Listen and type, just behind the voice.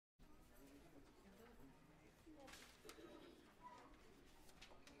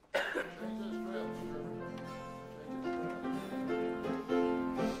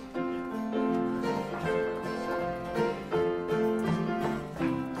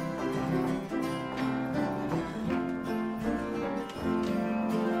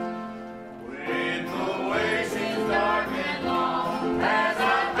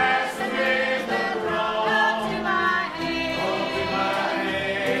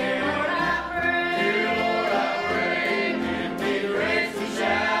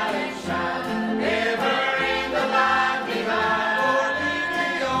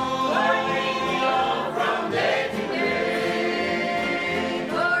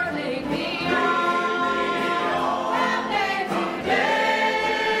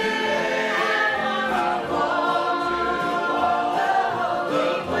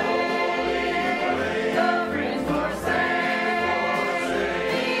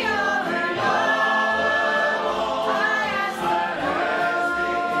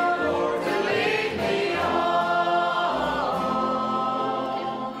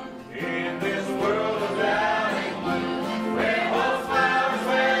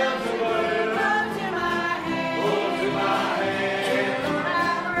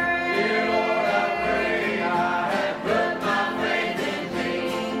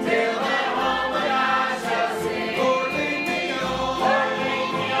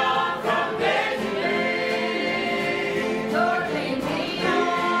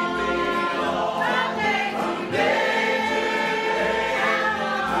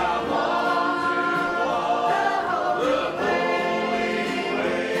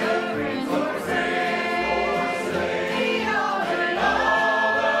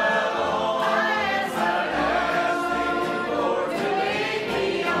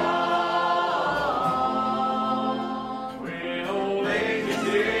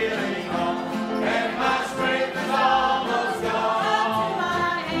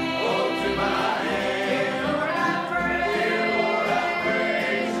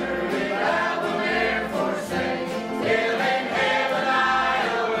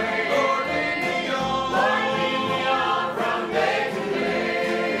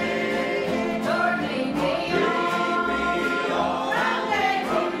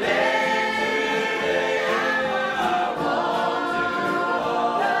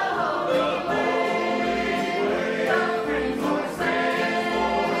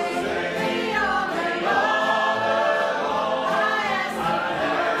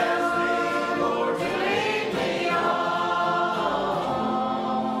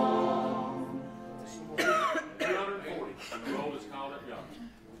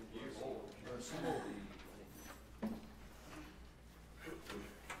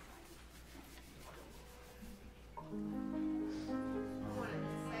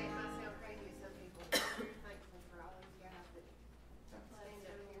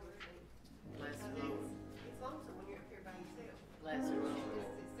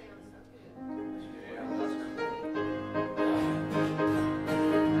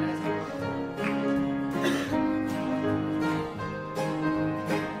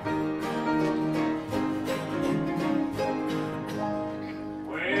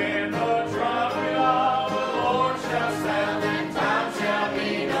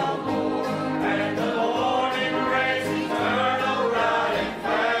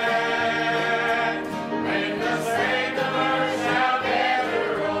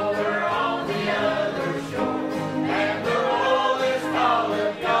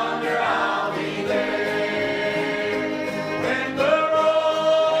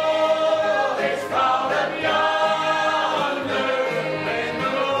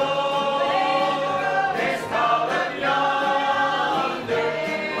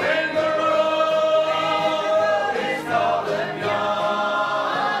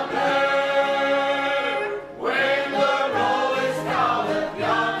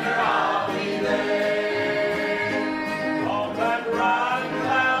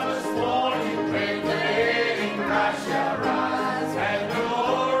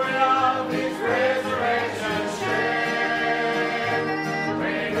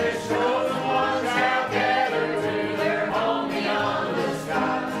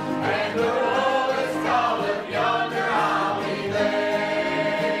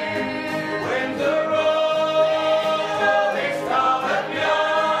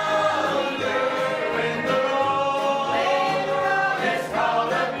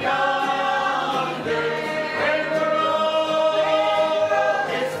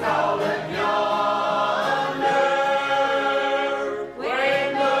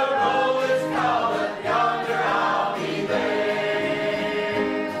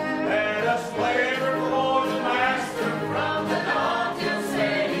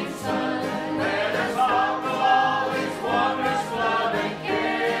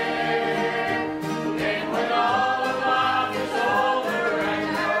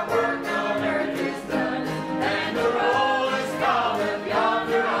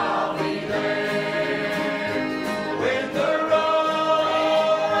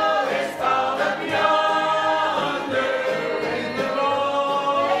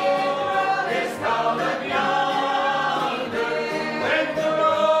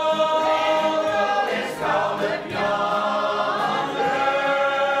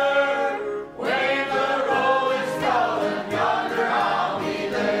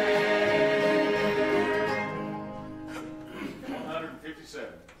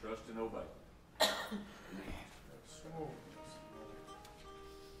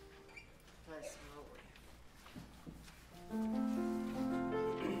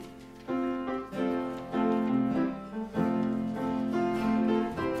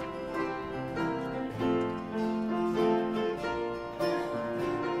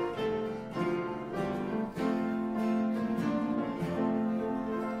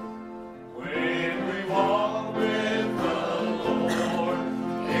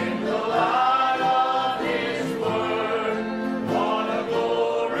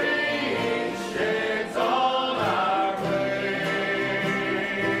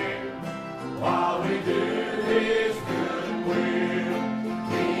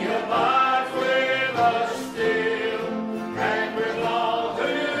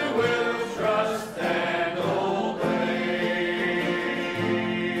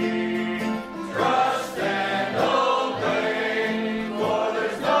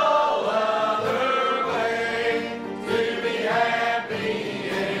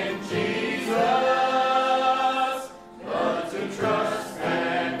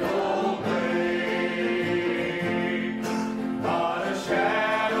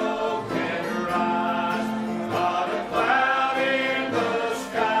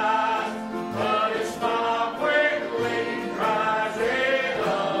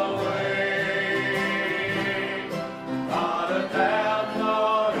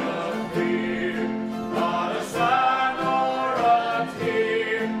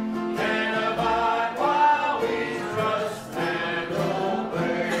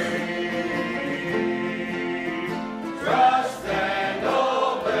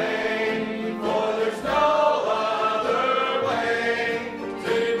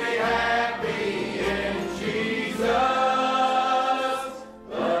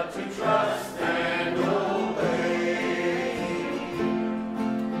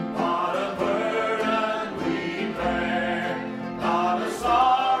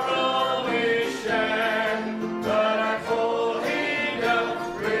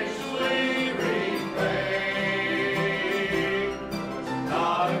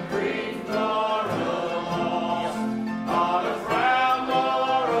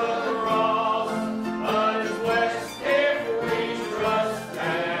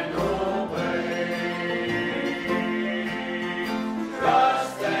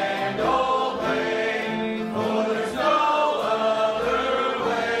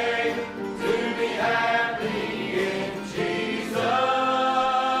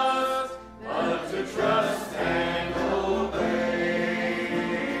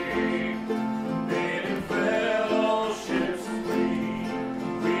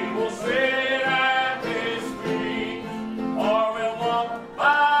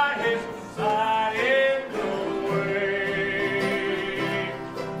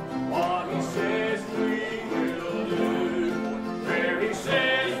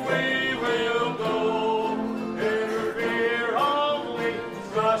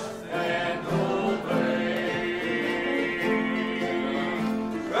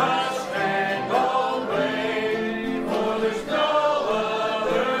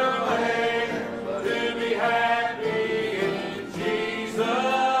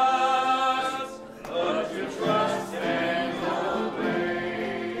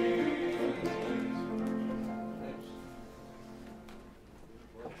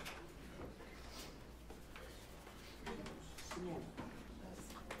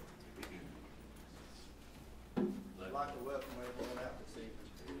like to welcome everyone out this evening.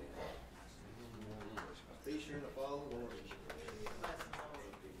 Be sure to follow the Lord.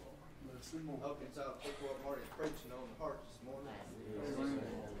 Hope it's all pick what Marty's preaching on the heart this morning.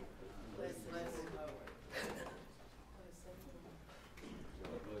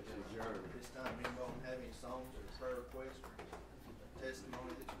 This time, anyone have any songs or prayer requests or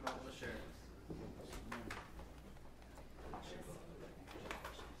testimony that you might want to share?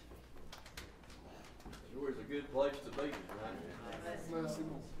 Sure is a good place to be tonight. Thank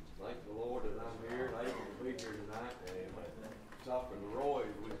the Lord that I'm here and able to be here tonight. Talking to Roy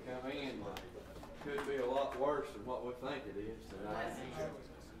as we come in, could be a lot worse than what we think it is tonight.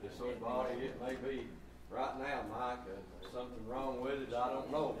 This old body, it may be right now, Mike, something wrong with it I don't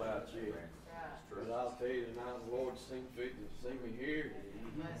know about yet. But I'll tell you tonight, the Lord seems fit to see me here.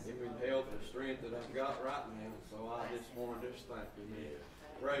 Give me the health and strength that I've got right now. So I just want to thank Him and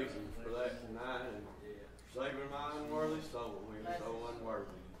praise Him for that tonight and saving my unworthy soul. We're so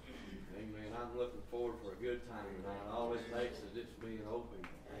unworthy. Amen. I'm looking forward for a good time tonight. All it takes is just being open.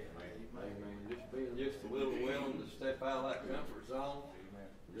 Amen. Just being just a little willing to step out of that comfort zone.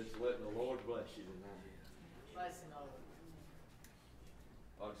 Just letting the Lord bless you tonight. Bless Him, Lord.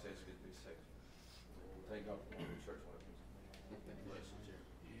 Like I said, it's good to be saved. Thank God for the church life. Bless you, Jerry.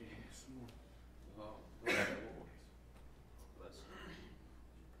 Bless you.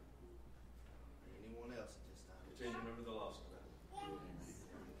 Anyone else at this time? Continue to remember the lost tonight.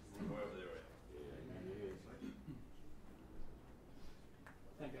 Wherever they're at.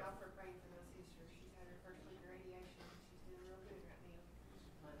 Thank God for praying for my sister. She's had her first week of radiation. She's doing real good right now.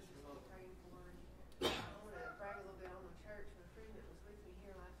 Just praying for her. I want to brag a little bit on the church. My friend that was with me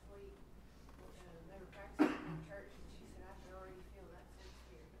here last week, they were practicing in church, and she said, I can already feel that same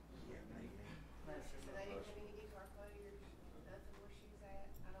spirit. She said, they didn't have any guitar players, nothing where she was at.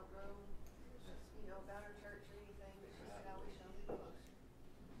 I don't know, about her church or anything, but she said, I wish I was closer.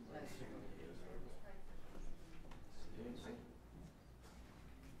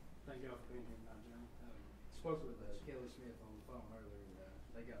 Thank y'all for being here tonight, Jeremy. Spoke with Kelly Smith on the phone earlier, and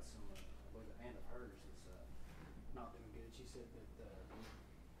they got some, I believe, an aunt of hers that's not doing good. She said that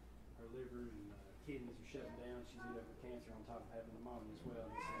her liver and kidneys are shutting down. She's ended up with cancer on top of having pneumonia as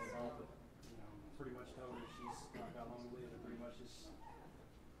well. And he said all but, pretty much told her she's not got long to live and pretty much just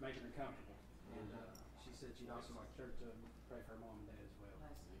making her comfortable. And she said she'd also like church to pray for her mom and dad as well.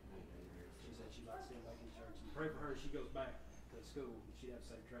 She said she'd like to stand back in church and pray for her as she goes back to school. She'd have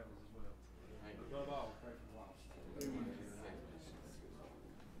safe travels as well. But above all, pray for the lost.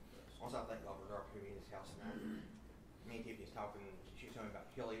 Also, I thank God for our opportunity in this house tonight. Me and Tiffany was talking. She was telling me about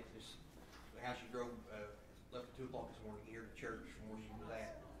Kelly. Just how she drove, left at 2 o'clock this morning here to church from where she was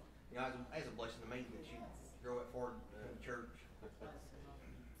at. As a blessing to me that she drove that far to church.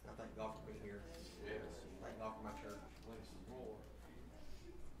 I thank God for being here. Yes. Thank God for my church. Bless the Lord.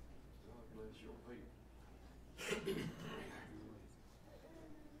 God bless your people. I'd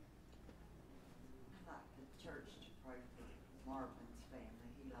like the church to pray for Marvin's family.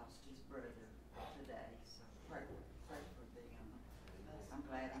 He lost his brother today, so pray for them. I'm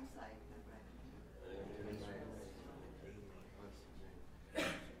glad I'm saved. I'm glad I'm here.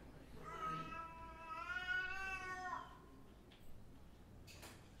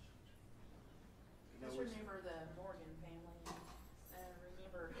 Just remember the Morgan family.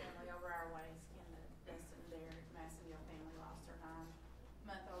 Remember a family over our ways, Kenda, Dustin, Derek, Masseville family lost their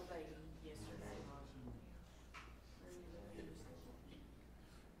 9-month-old baby yesterday. Remember them.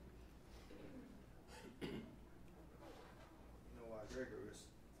 Why Gregory was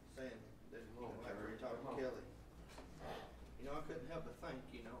saying that, after he talked to Kelly, I couldn't help but think,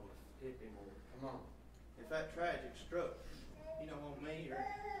 Come on. if that tragic struck, on me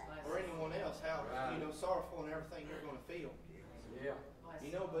or anyone else, how, sorrowful and everything you're going to feel. Yeah.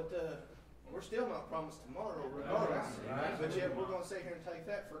 But we're still not promised tomorrow regardless. But yet we're going to sit here and take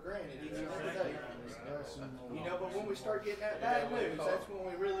that for granted each and every day. But when we start getting that bad news, that's when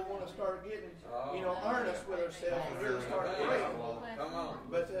we really want to start getting, earnest with ourselves and really start praying. Come on.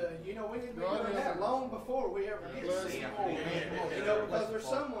 But, we need to be doing that long before we ever get sick. Because there's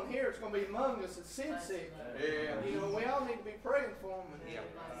someone here that's going to be among us that's sin sick. Yeah. We all need to be praying for them. And,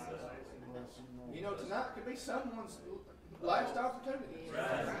 tonight could be someone's last opportunity.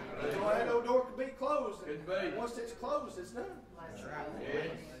 That old door could be closed. And once it's closed, it's done. Yes.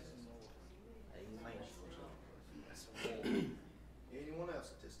 Anyone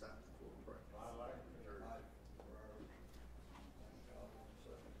else at this time before we pray?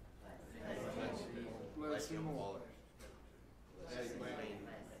 Bless you, Lord.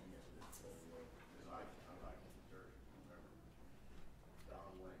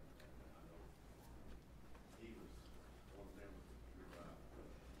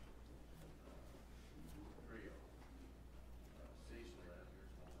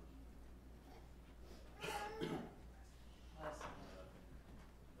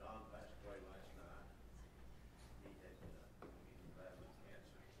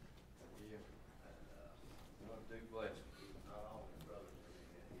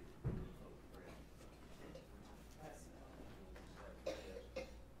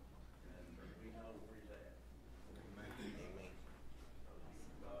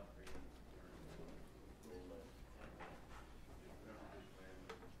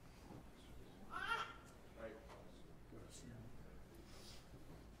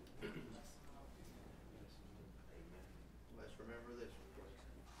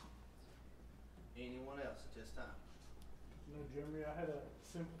 this time. You know, Jeremy, I had a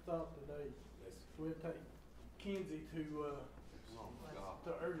simple thought today. We'll take Kenzie to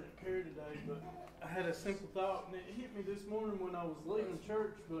urgent care today, but I had a simple thought, and it hit me this morning when I was leaving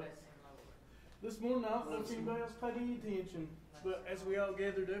church. But this morning, I don't know if anybody else paid any attention, but as we all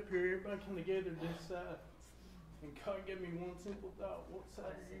gathered up here, everybody kind of gathered this side, and God gave me one simple thought: what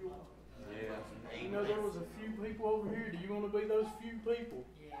side are you on? Yeah. You know, there was a few people over here. Do you want to be those few people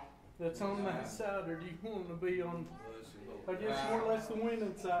that's on that side, or do you want to be on, I guess, more or less the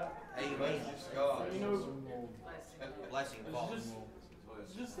winning side? Amen. You know, Blessing falls.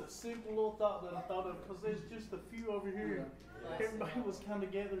 it's just a simple little thought that I thought of, because there's just a few over here. Everybody was kind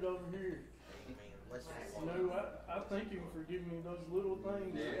of gathered over here. Blessing You know, I thank you for giving me those little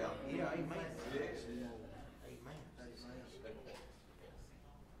things. Yeah. Yeah, amen. Yes. Amen.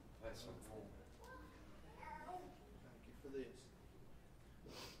 That's so cool. Thank you for this.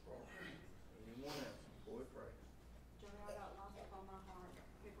 Anyone else before we pray? Johnny, I got lots upon my heart.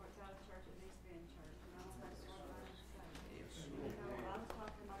 People at South Church at East Bend Church, and I don't know what I'm going to say. You know, I was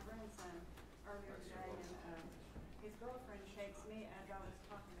talking to my grandson earlier today, and his girlfriend texted me as I was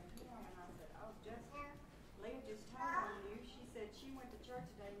talking to him, and I said, "Oh, Jessica, Leah just told on you. She said she went to church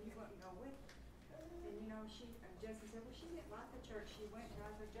today, and you wouldn't go with her." And you know, Jessica said, "Well, she didn't like the church she went to."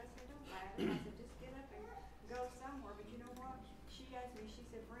 I said, "Jessica, don't matter." I said, "Just get up and go somewhere." But you know what? She asked me, she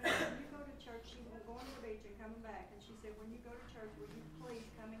said, "Brenda, when you go to church," she was going to the beach and coming back, and she said, "When you go to church, will you please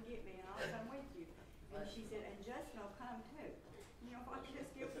come and get me, and I'll come with you." And she said, "And Justin will come too." You know, if I could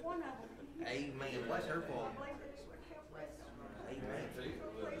just get one of them. Amen. Bless her for I you. believe that it would help us. Amen.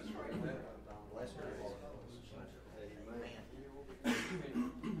 Bless her for you. Amen. Thank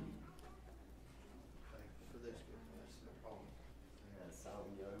you for this goodness.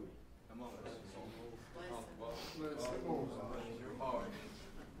 Come on.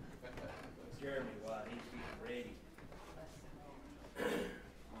 Jeremy, while he's getting ready.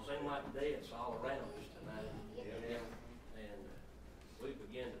 Seemed like death's all around us tonight. And we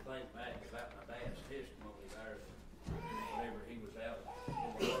began to think back about my dad's testimony there. Whenever he was out in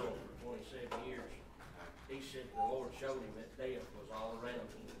the world for 27 years, he said the Lord showed him that death was all around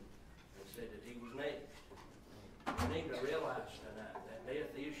him and said that he was next. We need to realize tonight that death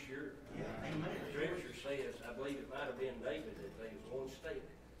is sure. Amen. The scripture says, I believe it might have been David, that there was one step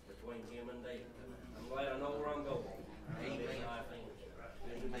between him and death. I'm glad I know where I'm going. Amen. This life ends.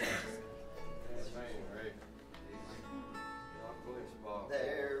 Amen. Amen, Rick. God bless Bob.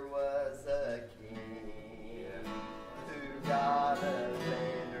 There was a king who got a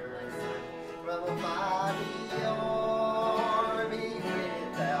banner from a mighty army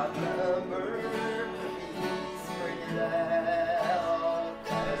without number. He spread out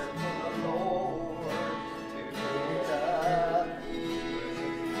there for the Lord to get up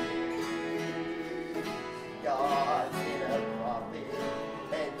God sent a prophet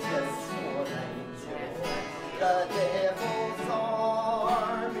and just one angel. The devil's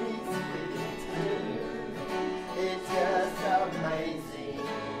armies split. It's just amazing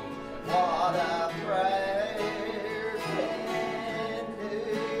what a prayer can do.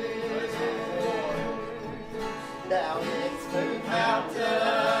 Now it's moved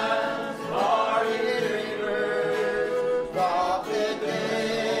mountains, parted rivers, brought the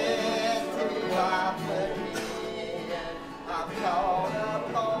dead to life again. I'm called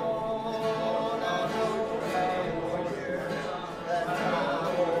upon an old warrior, but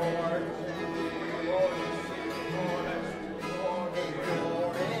I'm born to if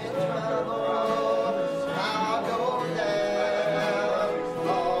you're in trouble, I'll go down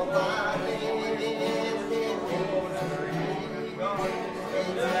on my knees in history.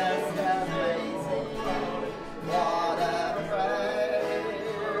 It's just amazing what a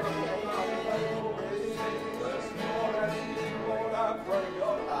prayer can do.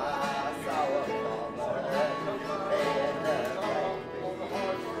 I saw a mama and a baby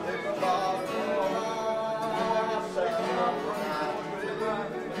who lost her life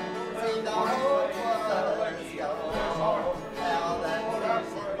seemed the hope was gone. Now that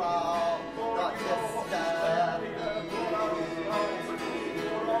person ball, not just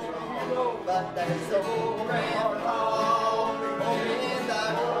but there's old grandpa in the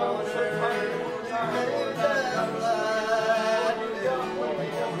corner through the blood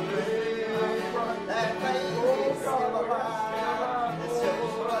that made me civilized. It's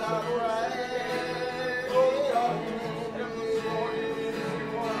just what I'm praying.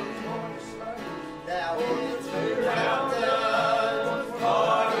 Now it's moved mountains,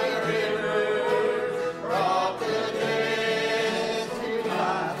 parted rivers, brought the dead to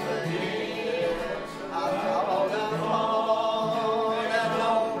life again. I thought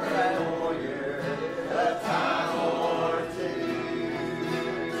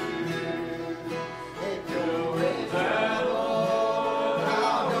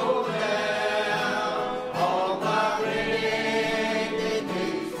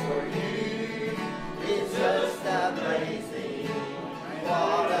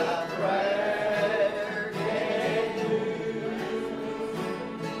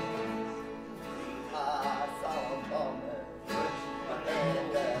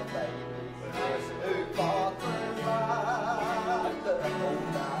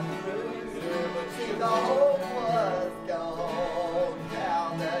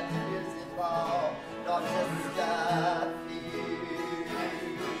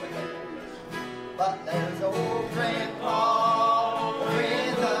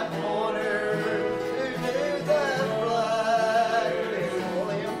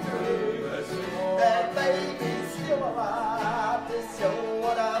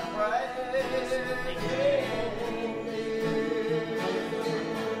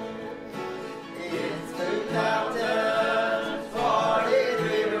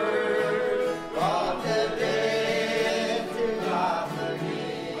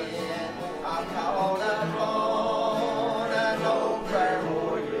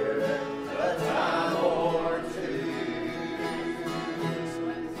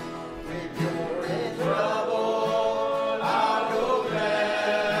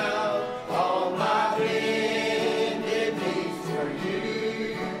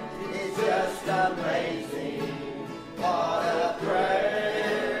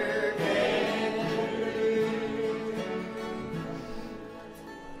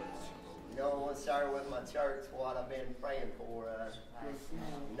I've been praying for.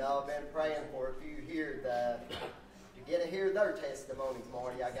 You know, I've been praying for a few here to get to hear their testimonies,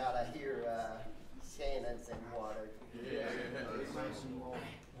 Marty. I gotta hear Shannon's and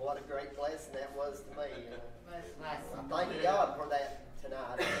what a great blessing that was to me. I thank God for that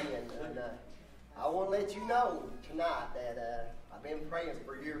tonight, and I want to let you know tonight that I've been praying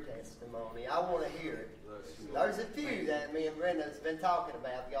for your testimony. I want to hear it. There's a few that me and Brenda's been talking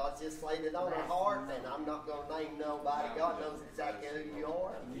about. God's just laid it on her heart, and I'm not going to name nobody. God knows exactly who you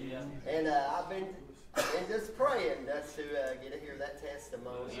are. And I've been just praying just to get to hear that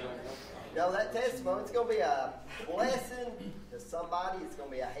testimony. You know, that testimony, it's going to be a blessing to somebody. It's going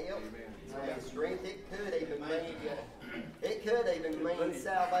to be a help. It's going to be a strength. It could even mean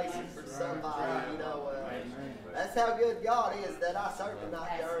salvation for somebody. You know, that's how good God is. That I certainly not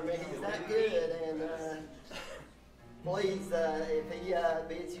Jeremy. He's that good. And please, if He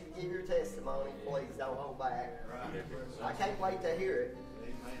bids you to give your testimony, please don't hold back. I can't wait to hear it.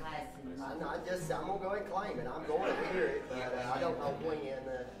 I'm gonna go ahead and claim it. I'm going to hear it, but I don't know when.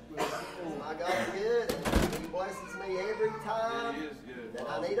 My God's good, and He blesses me every time that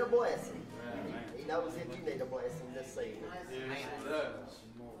I need a blessing. He knows if you need a blessing this evening.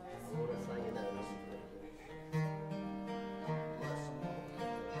 Lord, I sing it up.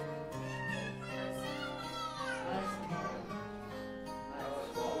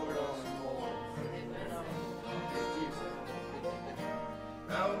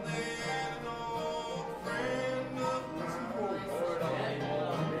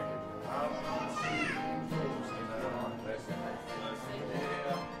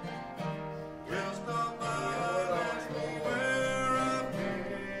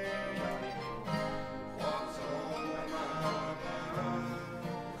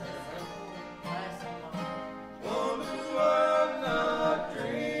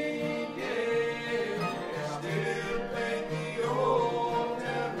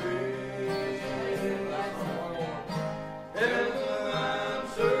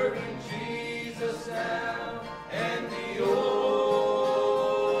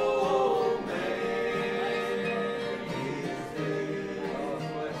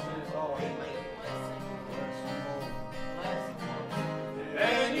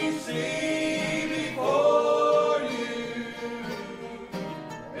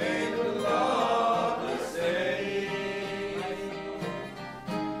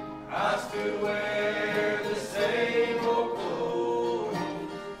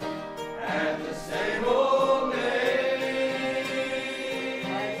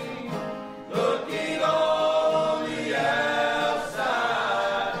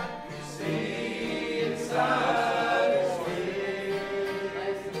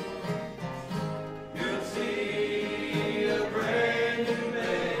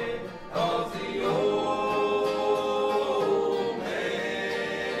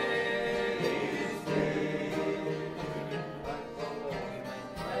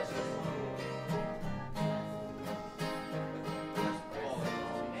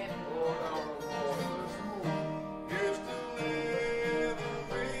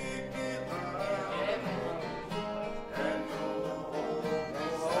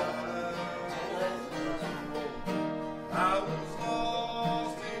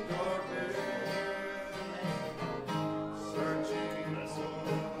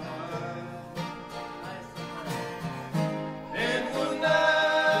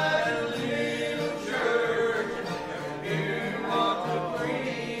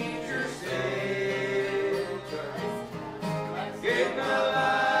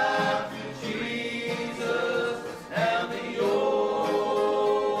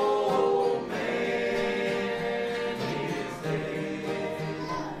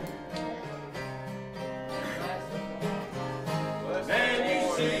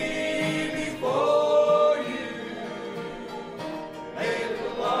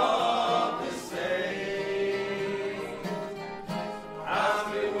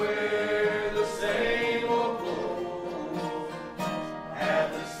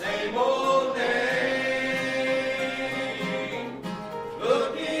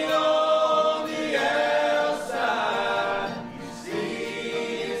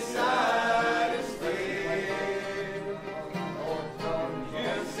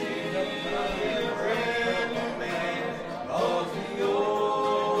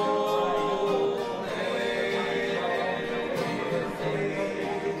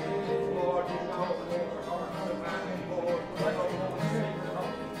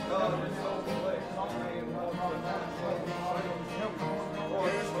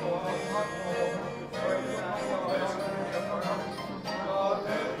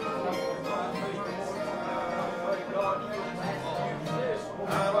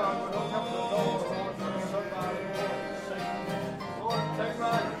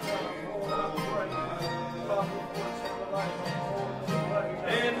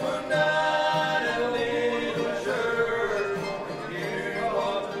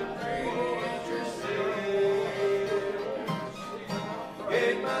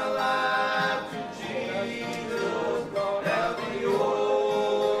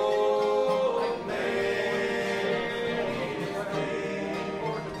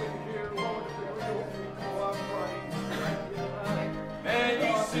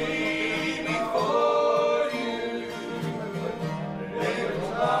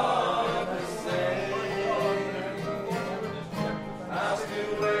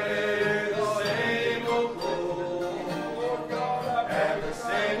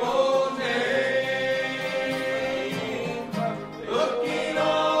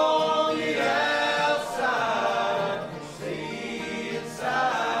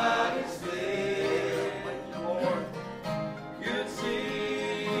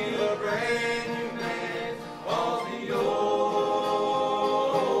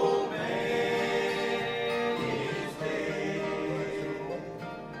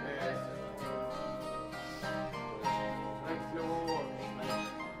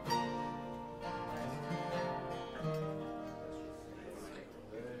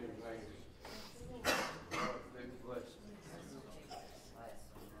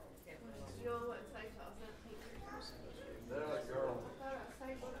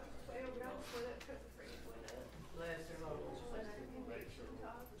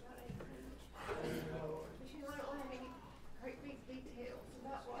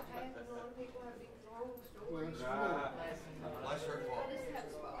 Bless her, Father.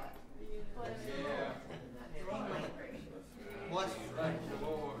 Bless you. Thank you,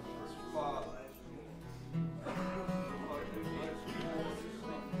 Lord. Father.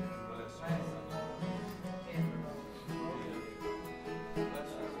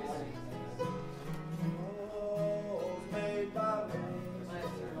 Made by man,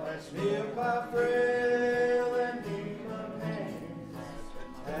 lived by frail and human hands,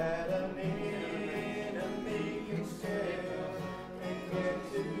 had an enemy himself, and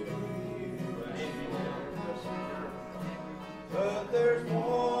yet to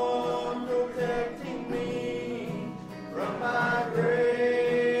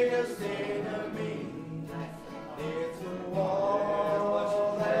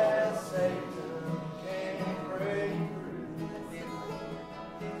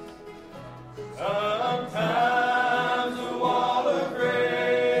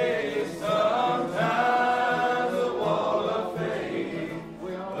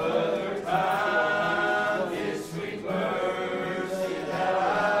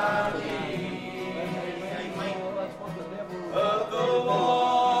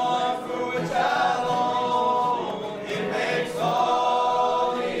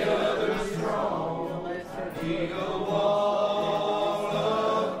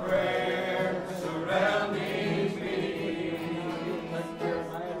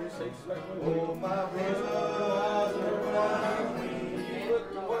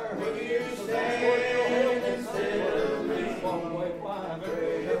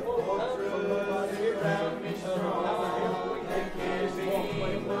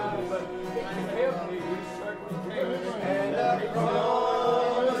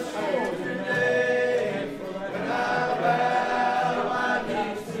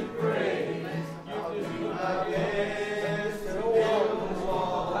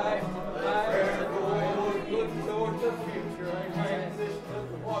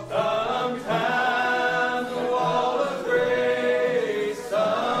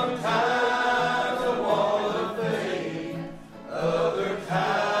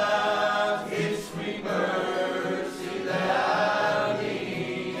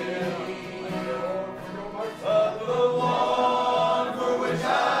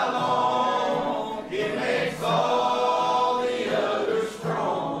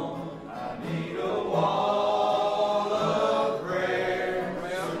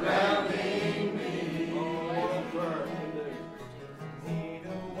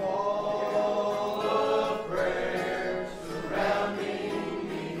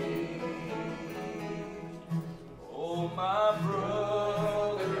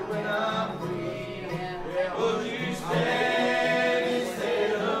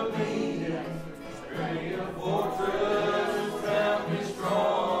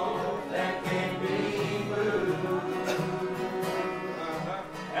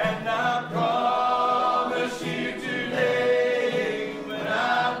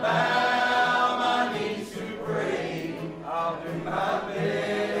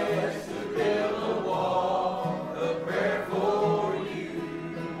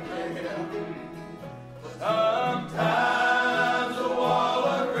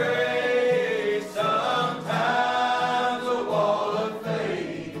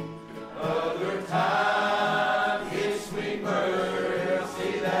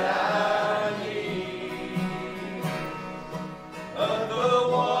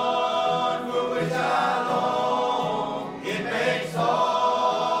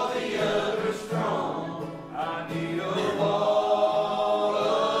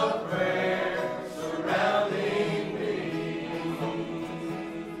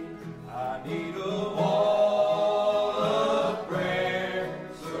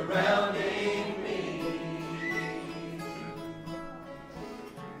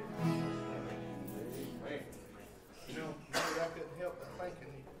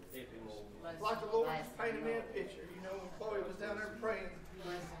Lord just painted me a picture. You know, when Chloe was down there praying,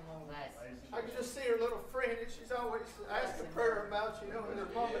 I could just see her little friend, and she's always asking prayer about, you know, and her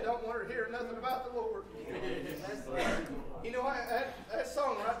mama don't want her to hear nothing about the Lord. You know, that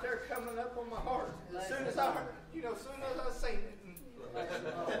song right there coming up on my heart. As soon as I heard, you know, as soon as I seen it. And,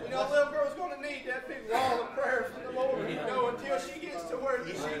 you know, a little girl's going to need that big wall of prayer from the Lord, you know, until she gets to where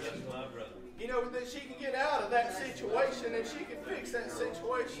she can, you know, that she can get out of that situation and she can fix that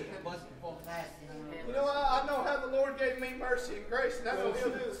situation. And, you know, I know how the Lord gave me mercy and grace, and I know He'll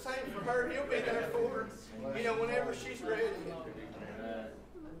do the same for her. He'll be there for her, you know, whenever she's ready.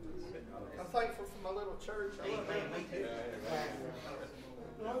 I'm thankful for my little church. I love it.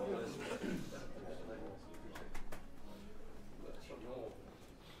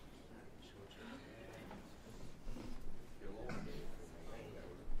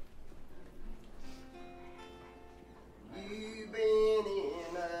 You've been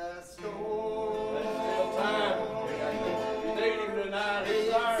in a storm. You need Him tonight. He's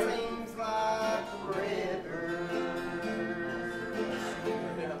It there. seems like forever.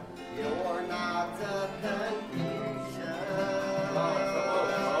 You're not a confusion.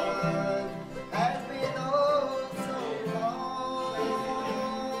 Has been oh so long.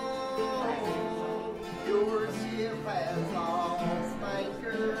 Your ship has lost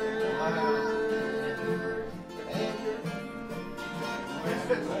anchor.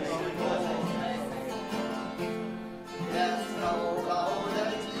 Just hold on to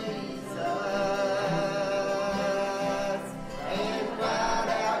Jesus and ride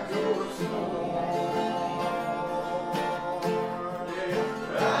out your storm.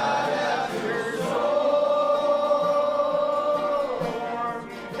 Ride out your storm.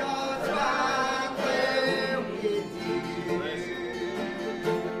 God's right there with you.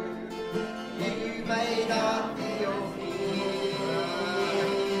 You may not feel Him,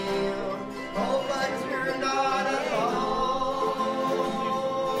 oh, but you're not alone.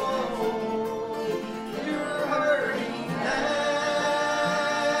 You're hurting now,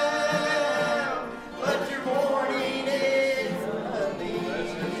 but your morning is coming.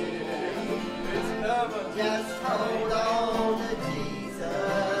 Just hold on to Jesus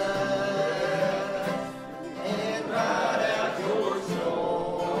and ride out your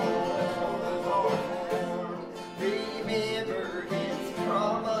storm. Remember His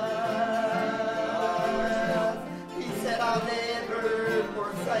promise. He said, I'll never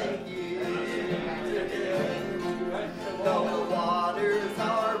forsake you. Though the waters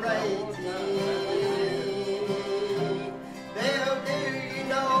are raging, they'll do you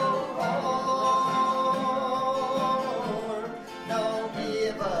no harm. Don't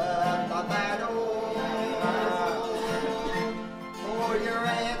give up the battle, for your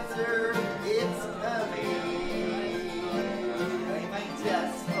answer it's coming.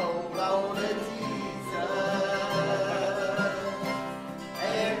 Just hold on to Jesus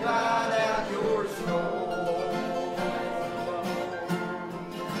and ride out your storm.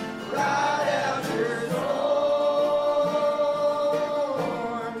 Ride out your storm.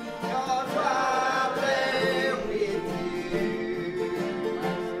 God's right there with you.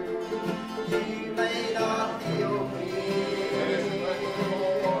 You may not feel Him,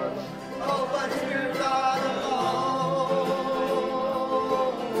 oh, but you're not alone.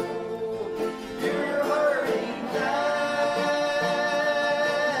 You're hurting now,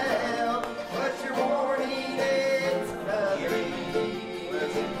 but your morning is coming.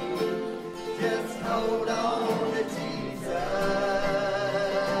 Just hold on to Jesus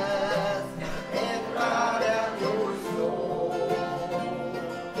and ride out your storm.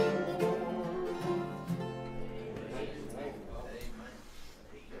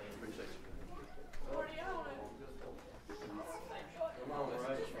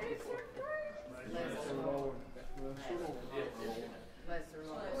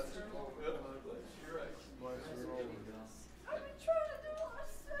 I've been trying to do what I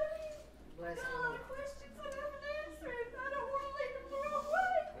say. Got a lot of questions I haven't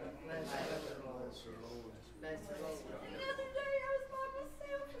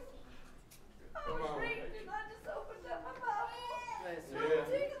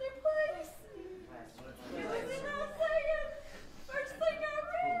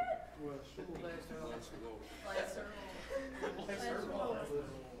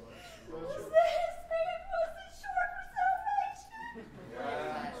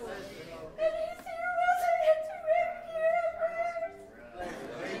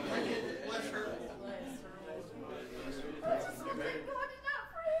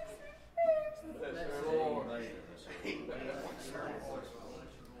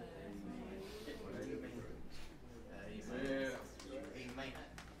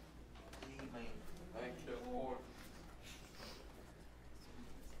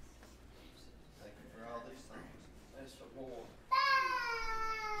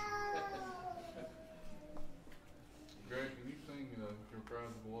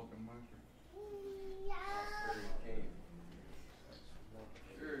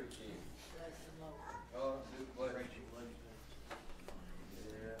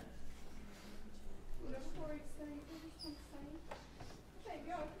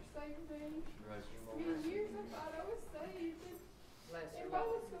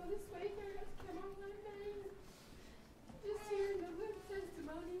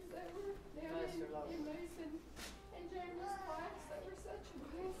that were down in Mason and Jeremy's class that were such a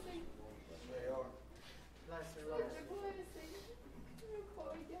blessing. They are. Such a blessing.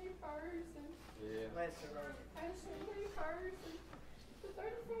 Chloe gave hers and Ashley gave hers and for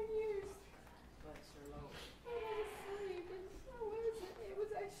 35 years. I was saved and I wasn't. It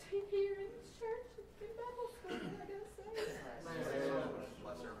was actually here in this church in Bible school that I got saved.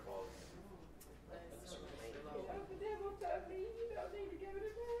 Bless her, Father. You know, the devil told me you don't need to go to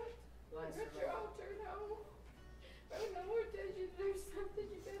that. You're at your altar at home. But when the Lord tells you to do something,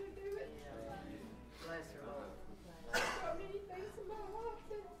 you better do it. I've got many things in my life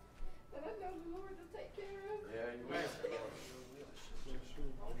that I know the Lord will take care of. Yeah, you will.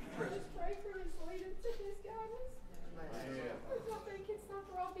 Just pray for his leadance and his guidance. Yeah. Because I think it's like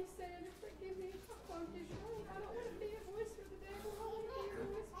Robbie said, forgive me if I quote this wrong. I don't want to be a voice for the devil. I want to be a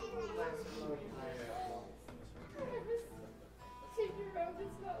voice for the Lord. I have this 10-year-old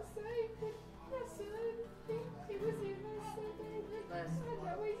that's not saved, but my son, he was in my son, baby. I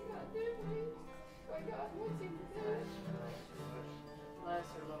know he's not doing it. But God wants him to do it. Bless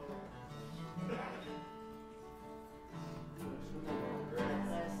her, Lord.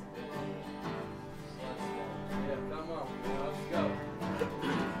 Yeah, come on, let's go.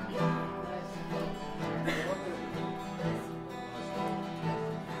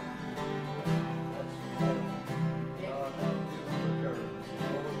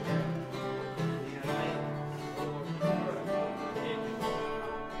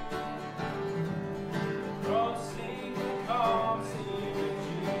 Crossing the cross,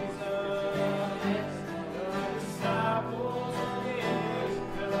 Jesus.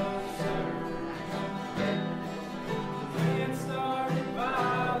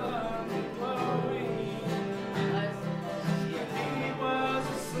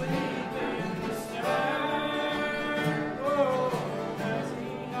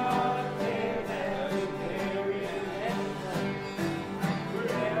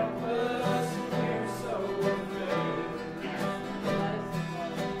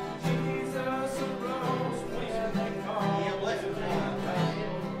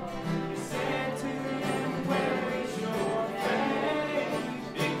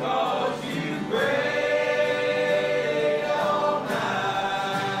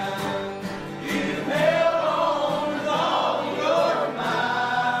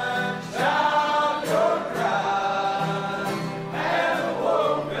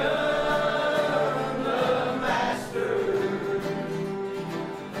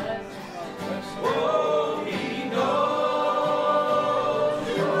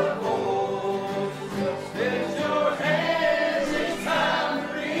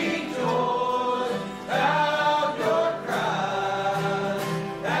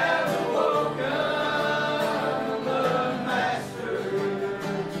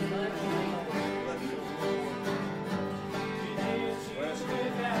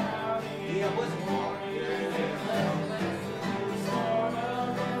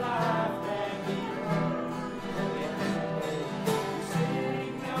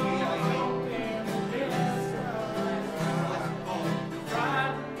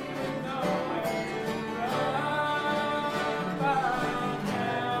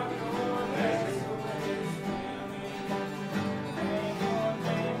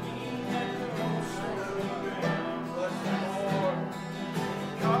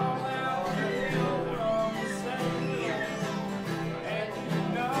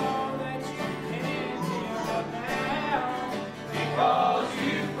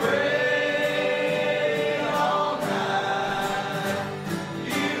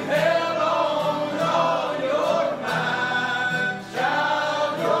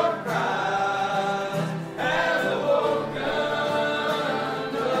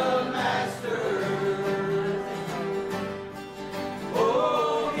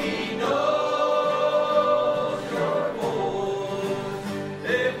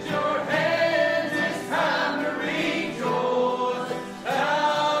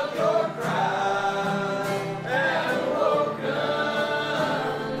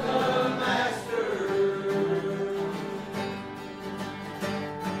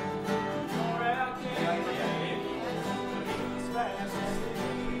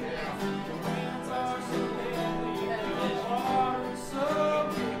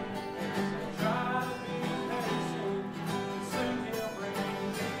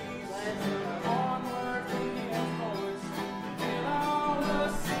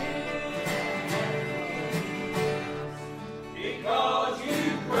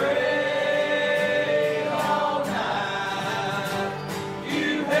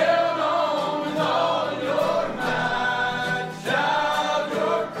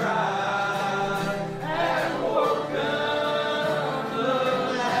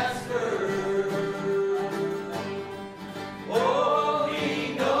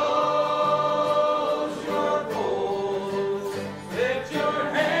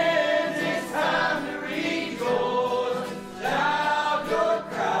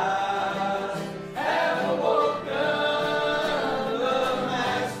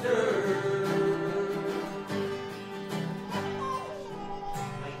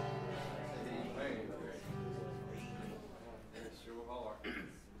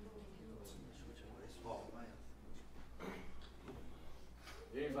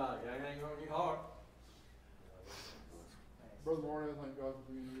 God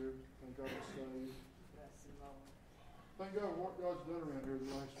for being here. Thank God for saved. Thank God for what God's done around here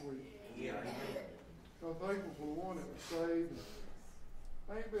the last week. Yeah. I'm thankful for the one that was saved.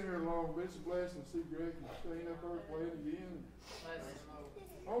 I ain't been here long, but it's a blessing to see Greg and staying up there playing again.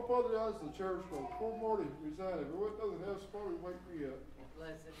 I want to apologize to the church for poor Marty resigning. If there wasn't nothing else, probably wake me up.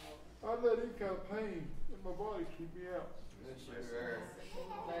 I'd let any kind of pain in my body keep me out. Yes, sir.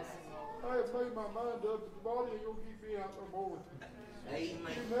 I have made my mind up that the body ain't gonna keep me out no more. Amen.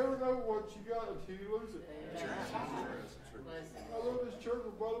 You never know what you got until you lose it. I love this church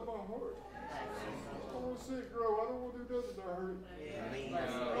with bottom of my heart. I want to see it grow. I don't want to do nothing to hurt it. I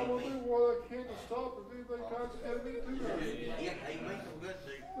want to do what I can to stop if anything tries to enemy to hurt it. Yeah, amen. Good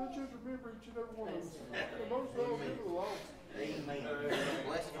to Let's just remember each and every one of us. And most of all, people are lost. Amen.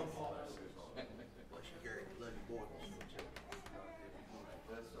 Bless you. Bless you, Gary. Love you, boy.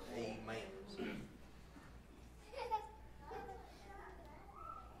 Amen.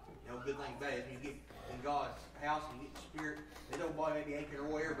 You know, good thing bad is when you get in God's house and you get the Spirit, that old body may be aching or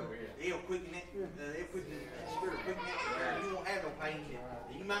whatever, but He'll quicken it. He'll quicken it. The Spirit will quicken it. You won't have no pain.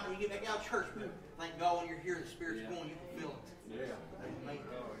 You might when you get back out of church, but thank God when you're here and the Spirit's going, you can feel it. Yeah. Amen.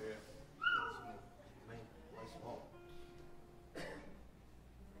 Oh, yeah. Amen. Bless them all.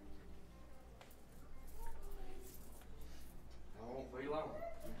 I won't be long.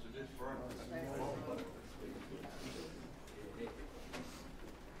 So just for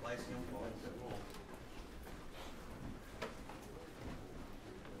Bless them all.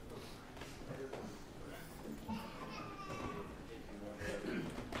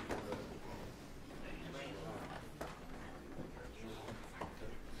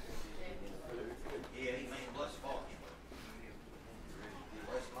 Yeah, amen. Bless the Father.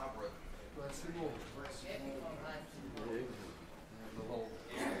 Bless my brother. Bless you, Lord. the Lord.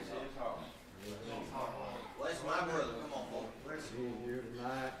 Bless my brother. Come on, Lord. Bless Being here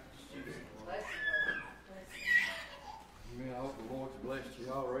tonight. Amen. I hope the Lord's blessed you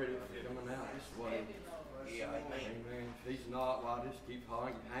already for coming out this way. Yeah, amen. Amen. If He's not, well, I just keep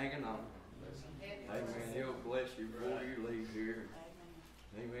hanging on. Amen. He'll bless you before you leave here.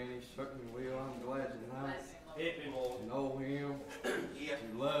 Amen. He certainly will. I'm glad tonight to know Him, Yeah.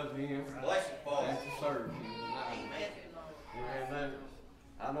 to love Him, Bless Him, Father. and to serve Him tonight. Amen. Amen.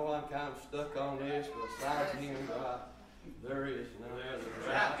 I know I'm kind of stuck on this, but besides Him, God, there is none other.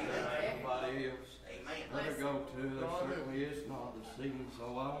 Nobody else. Amen. Let her go to. There certainly is not this evening. So I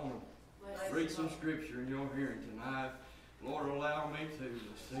want to read some scripture in your hearing tonight. Lord, allow me to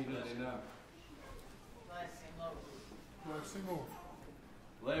this evening enough. Bless you, Lord.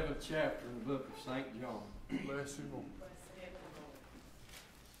 11th chapter in the book of St. John. Bless you, Lord.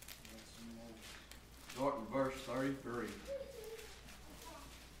 Start in verse 33.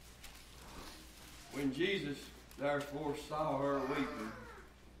 When Jesus therefore saw her weeping,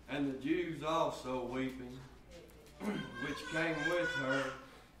 and the Jews also weeping, which came with her,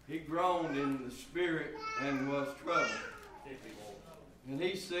 he groaned in the spirit and was troubled. And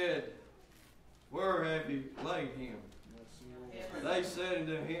he said, Where have you laid him? They said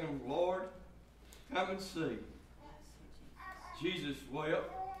unto him, Lord, come and see. Jesus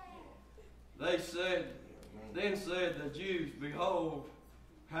wept. Then said the Jews, Behold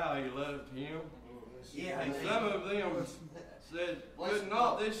how he loved him. And some of them said, Could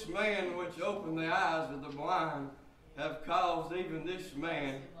not this man which opened the eyes of the blind have caused even this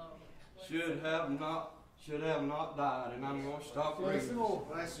man should have not died? And I'm going to stop reading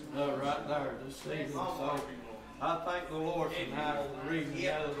right there this evening. So I thank the Lord tonight for the reading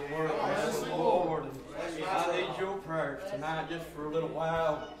out of the Word of the Lord. And I need your prayers tonight just for a little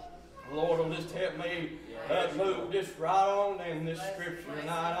while. The Lord will just help me move just right on in this scripture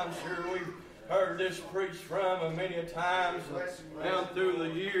tonight. I'm sure we've heard this preached from many times down through the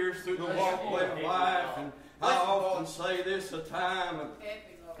years, through the walkway of life. And I often say this a time,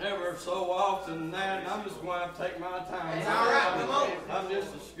 ever so often that, and I'm just going to take my time. It's all right, come on. I'm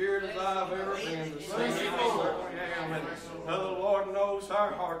just as scared as I've ever been to sing. I certainly am. And the Lord knows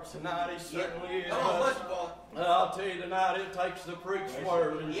our hearts tonight. He certainly is. I'll tell you tonight, it takes the preached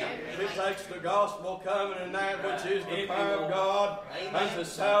word. And it takes the gospel coming and that which is the power of God unto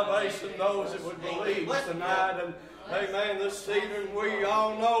salvation those that would believe tonight. And amen, this evening we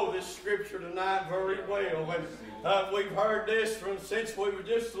all know this scripture tonight very well. And we've heard this from since we were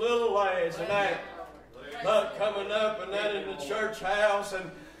just little lads and that coming up and that in the church house.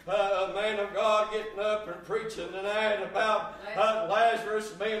 And a man of God getting up and preaching tonight about Lazarus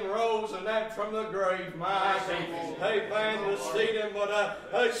being rose and that from the grave, Mike. Amen. To see them, but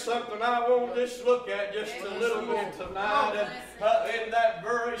there's something I want to just look at just a little bit tonight. In that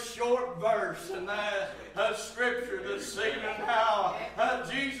very short verse in that scripture this evening, how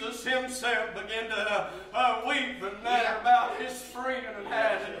Jesus himself began to weep and that about his friend and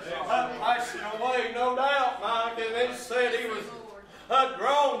had passing away, no doubt, Mike. And it said he was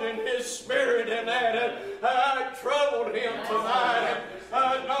groaned in his spirit, and that troubled him tonight.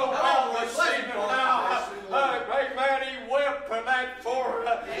 No doubt this evening now, amen, he wept and that for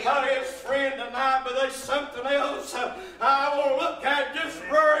his friend tonight, but there's something else I want to look at just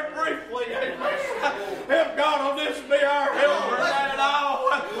very briefly. Amen. If God will just be our helper in that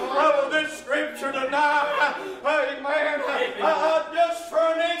all of this scripture tonight, amen. Just for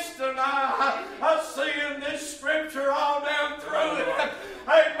an instant, I see in this scripture all down through it.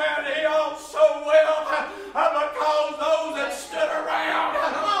 Amen. He also will, because those that stood around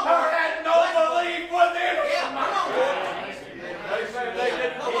had no belief within him. Amen. They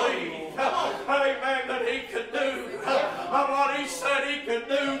didn't believe, amen, that he could do what he said he could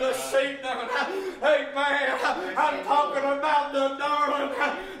do this evening. Amen. I'm talking about the darling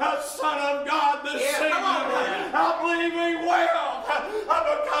Son of God this evening. I believe he will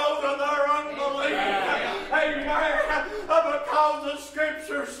because of their unbelief. Amen. Because the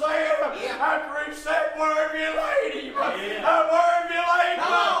scripture said, after he said, where have you laid him? Where have you laid my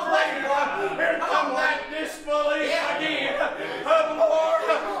friend? Here comes that disbelief again. Lord,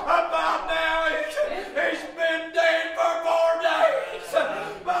 about now he's been dead for 4 days.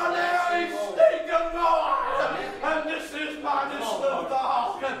 By now he's stinking Lord. And this is my just little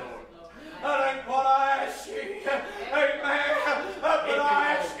thought. That ain't what I ask you. Amen. But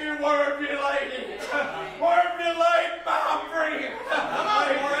I ask you, where have you laid him? Where have you laid my friend?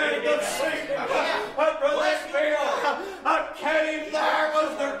 Amen. The secret. Brother Bill, a cave there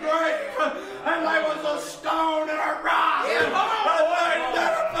was the grave, and there was a stone and a rock. Laid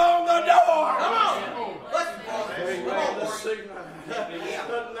there upon the door. Come on. Amen. The secret.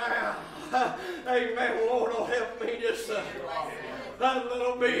 But now, amen, Lord will help me just a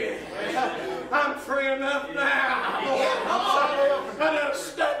little bit. I'm free enough now. And to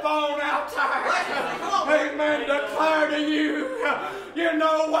step on out there. Amen. Declare to you, you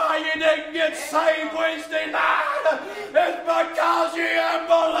know why you didn't get saved Wednesday night? It's because you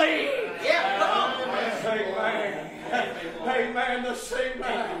unbelieve. Amen. Amen. This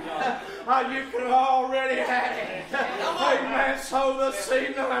evening, you could have already had it. Amen. So this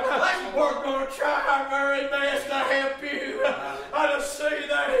evening, we're going to try our very best to help you to see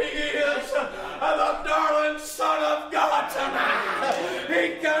that He is the darling Son of God tonight.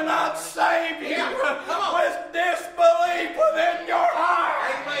 He cannot save you with disbelief within your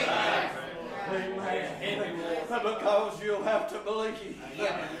heart. Amen. Because you'll have to believe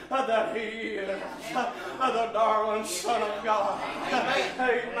that He is the darling Son of God.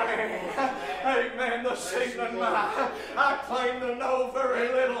 Amen. Amen. This evening, I claim to know very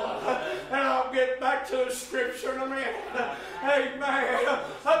little, and I'll get back to the scripture in a minute. Amen.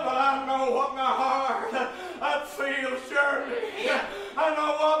 But I know what my heart feels, Jeremy. I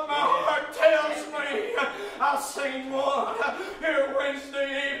know what my heart tells me. I seen one here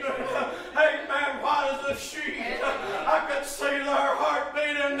Wednesday evening. Amen. White as a sheet. I could see their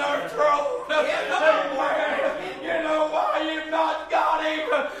heartbeat in their throat. Amen. You know why you've not got Him?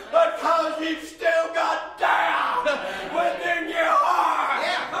 Because you've still got doubt within your heart.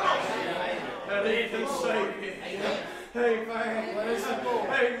 And He can save you. Amen.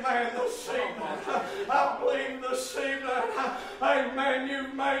 Amen. This evening, I believe this evening, amen,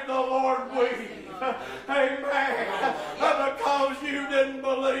 you've made the Lord weep. Amen. Because you didn't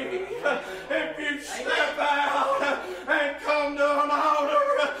believe. If you step out and come to an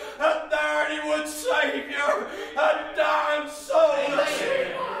altar, there He would save you, a dying soul to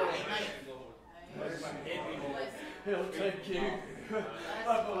see. He'll take you.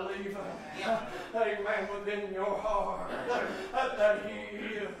 I believe, amen, within your heart that He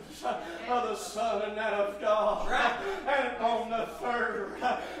is the Son of God. And on the third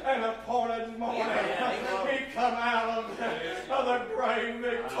and appointed morning, He come out of the grave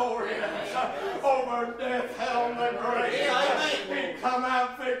victorious over death, hell, and the grave. He come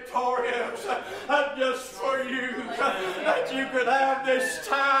out victorious just for you, that you could have this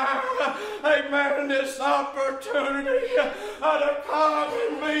time, amen, this opportunity to come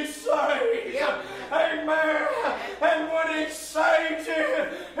and be saved. Amen. And when He saves you,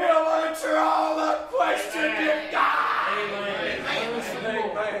 He'll answer all the questions you've got. Amen.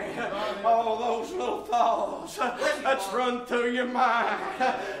 All those little thoughts thoughts that's run through your mind.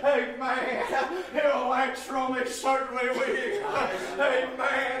 Amen. He'll answer them, He certainly will.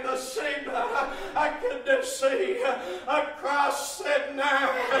 Amen. The scene I could just see a Christ sitting there,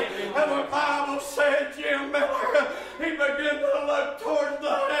 and the Bible said, Jim Miller, he began to look towards the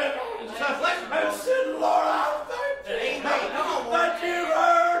heavens and said, Lord, I thank you that you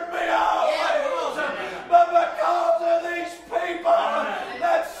heard me always, but because of these people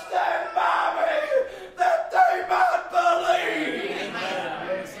that stand by me, that they might believe.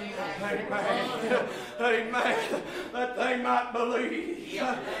 Amen. Amen. That they might believe.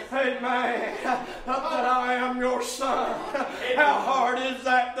 Amen. That I am your son. How hard is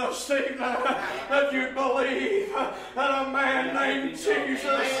that this evening that you believe that a man named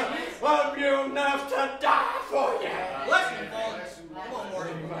Jesus loved you enough to die for you?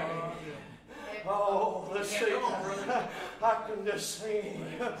 Oh, this evening, I can just see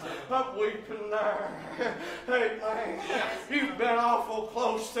up weeping there. Amen. You've been awful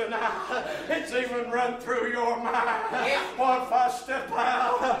close tonight. It's even run through your mind. Well, if I step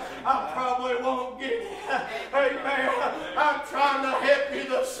out, I probably won't get it. Amen. I'm trying to help you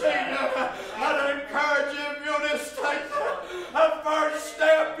this evening. I'd encourage you if you'll just take the first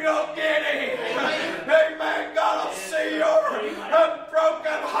step, you'll get it. Amen. God will see your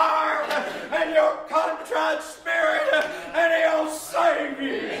broken heart and your contrite spirit, and He'll save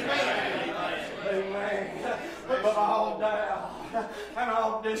you. Amen. But all doubt and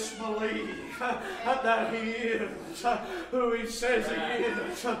all disbelief that He is who He says He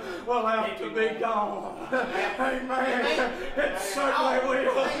is will have to be gone. Amen. It certainly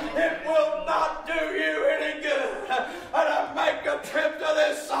will. It will not do you any good to make a trip to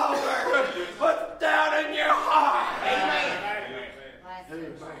this altar with doubt in your heart. Amen.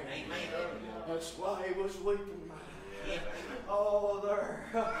 That's why He was weeping. Oh, there,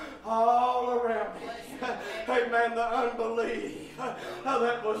 all around me. Amen. The unbelief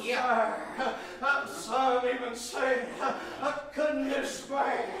that was there. Some even said, couldn't this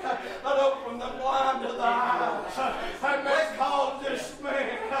man open the blind of the eyes? Amen. Cause this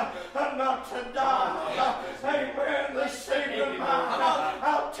man not to die. Amen. This evening,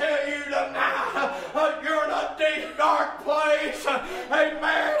 I'll tell you tonight, you're in a deep, dark place.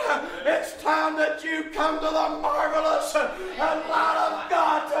 Amen. It's time that you come to the marvelous light of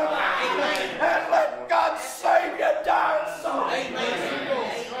God tonight and let God save you, darn soul. Amen.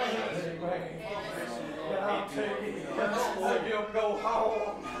 I'll tell you, you'll go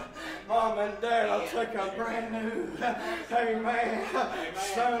home. Mom and Dad will take a brand new, amen,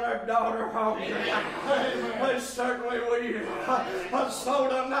 son or daughter home tonight. They certainly will. So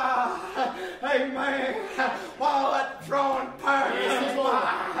tonight, amen, while that drawing power comes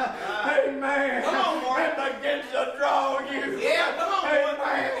by, amen, and begins to draw you,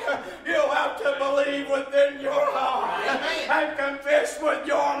 amen, you'll have to believe within your heart and confess with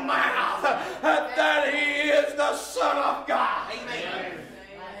your mouth that He is the Son of God. Amen.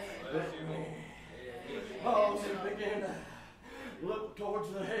 Oh, we begin to look towards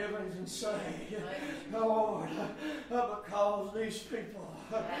the heavens and say, Lord, because these people,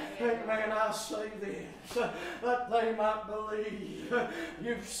 amen, I say this, that they might believe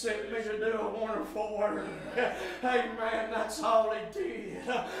you've sent me to do a wonderful work. Amen, that's all He did,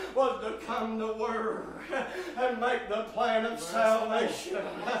 was to come to work and make the plan of salvation,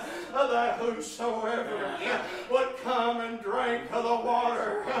 that whosoever would come and drink of the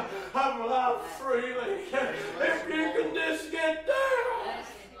water of life freely. If you can just get down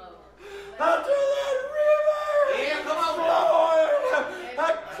out to that river, flowing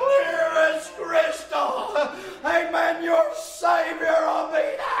clear as crystal, amen, your Savior will be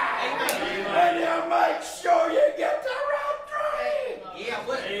there. And you make sure you get the right drink.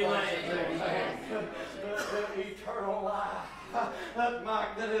 The eternal life.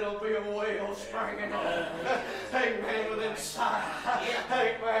 That it'll be a well springing up. Amen. Within sight.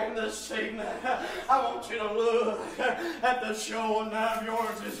 Amen. This evening, I want you to look at the showing of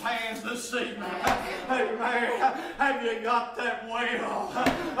yours' hands this evening. Amen. Have you got that well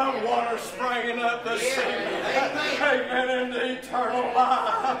of water springing up this evening? Amen. In the eternal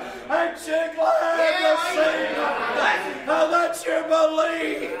life. Ain't you glad this evening that you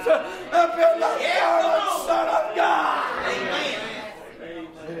believed up in the eternal Son of God? Amen.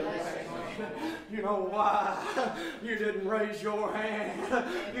 You know why you didn't raise your hand?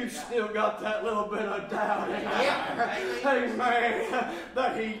 You you still got that little bit of doubt in there. Amen.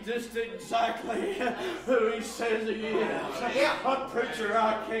 That he just exactly who he says he is. A preacher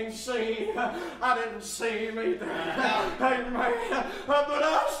I can't see. I didn't see him either. Amen. But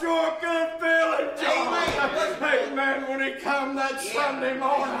I sure could feel it, John. Amen. When he come that Sunday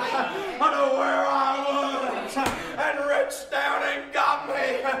morning, I know where I was, and reached down and got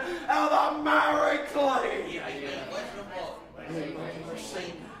me out of the miry clay. Amen.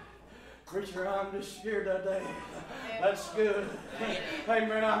 Preacher, I'm just here today. That's good.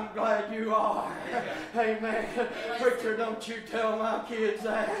 Amen. I'm glad you are. Amen. Preacher, don't you tell my kids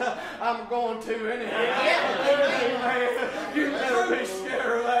that. I'm going to anyhow. Amen. You better be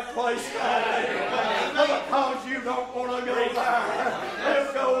scared of that place today. Because you don't want to go there.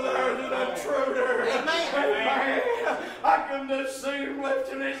 Let's go there as an intruder. Amen. I can just see him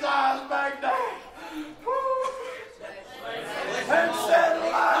lifting his eyes back down. And said,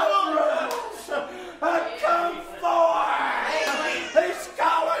 Lazarus, come forth. He's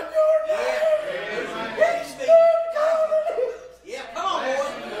calling your name. He's been calling it. Yeah, come on, boy.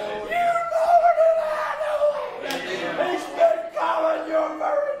 You know it and I know it. He's been calling your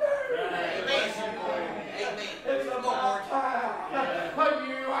very name. Amen. It's about time when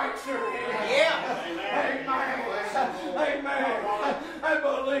you answer him. Yeah. Amen. Amen. And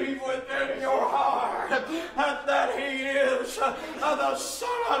believe within your heart that he is the Son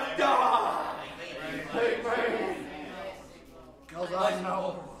of God. Amen. Because I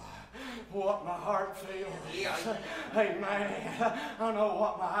know what my heart feels. Amen. I know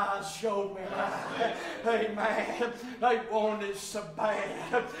what my eyes showed me. Amen. They wanted it so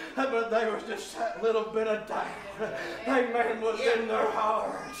bad, but there was just that little bit of doubt. Amen. Was in their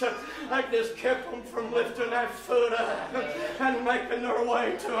hearts. They just kept them from lifting that foot up and making their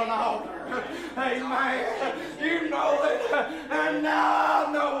way to an altar. Amen. You know it, and now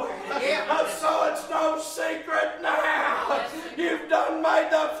I know it. So it's no secret now. You've done made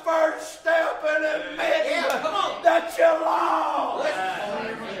the first step in admitting that you lost.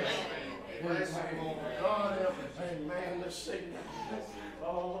 Amen. This evening.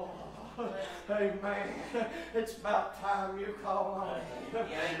 Oh. Amen. It's about time you call on him.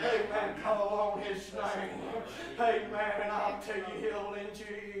 Amen. Call on his name. Amen. And I'll tell you, he'll lend you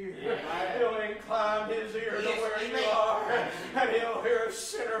ear. He'll incline his ear to where you are. And he'll hear a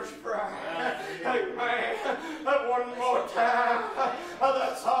sinner's prayer. Amen. One more time.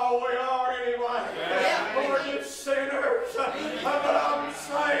 That's all we are anyway. We're just sinners. But I'm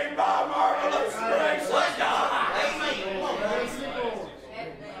saved by marvelous grace of God. Amen.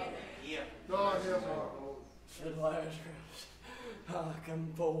 God help me. Said Lazarus,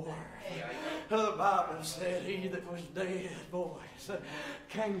 come forward. The Bible said he that was dead, boys,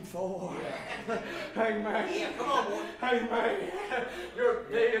 came forward. Amen. Amen. You're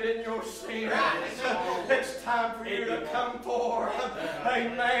dead in your sins. It's time for you to come forward.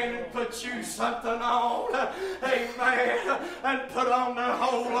 Amen. And put you something on. Amen. And put on the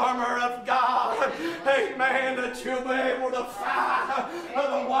whole armor of God. Amen. That you'll be able to fight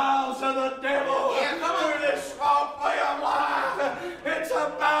the wiles of the devil through this walkway of life. It's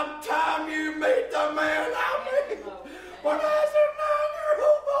about time you meet the man I meet when I was a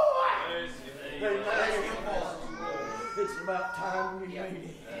 9-year-old boy. Amen. It's about time you meet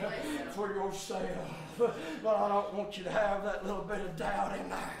him for yourself. But I don't want you to have that little bit of doubt in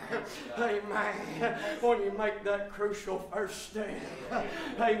there. Amen. When you make that crucial first step,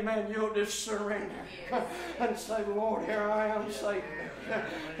 amen, you'll just surrender and say, Lord, here I am, Satan.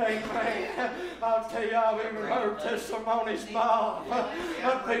 Amen. I'll tell you, I've even heard testimonies, Bob,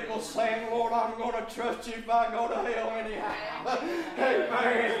 of people saying, Lord, I'm going to trust you if I go to hell anyhow.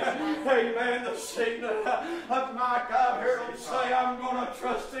 Amen. Amen. This evening, Mike, I've heard him say, I'm going to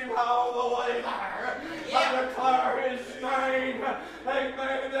trust him all the way there. I declare his name.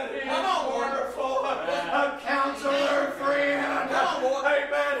 Amen. That he is wonderful. A counselor, friend.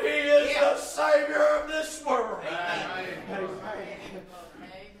 Amen. He is the Savior of this world. Amen. Amen.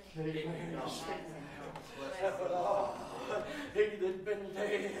 But he that's been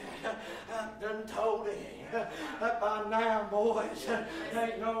dead, I've done told him that by now, boys,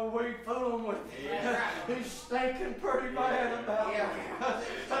 ain't no way fooling with him. He's stinking pretty bad about it.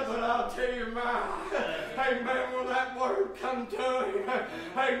 But I'll tell you, amen, when that word come to him,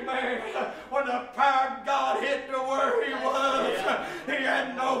 amen, when the power of God hit to where he was, he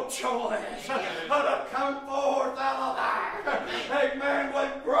had no choice but to come forth out of there, amen,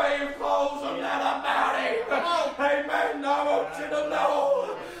 with grave clothes and that about him. Amen. I want you to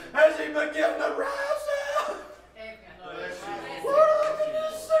know, as he began to rise up, what I can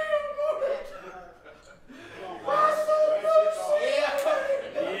see him, Lord. I saw no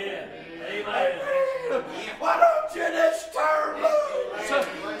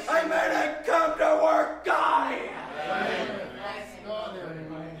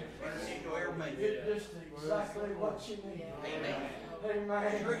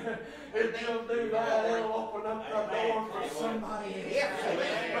If you'll do that, it'll open up the door for somebody else.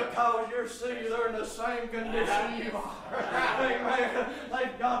 Because you're see, they're in the same condition you are. Amen.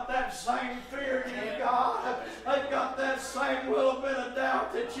 They've got that same fear you've got. They've got that same little bit of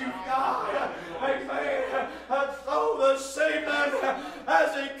doubt that you've got. Amen. And so this evening,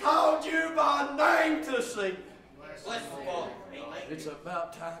 as He called you by name to see, it's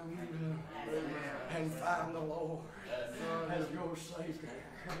about time you do and find the Lord as your Savior.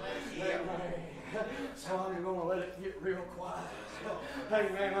 Amen. So I'm going to let it get real quiet.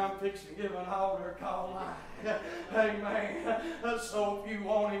 Amen. I'm fixing to give an altar call line. Amen. So if you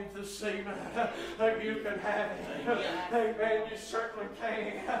want Him to see me, you can have Him. Amen. You certainly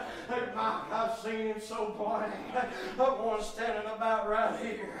can. I've seen Him so plain. One standing about right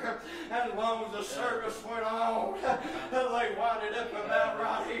here. As long as the service went on, they winded up about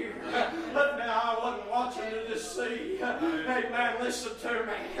right here. Now I wasn't watching to see. Amen. Listen to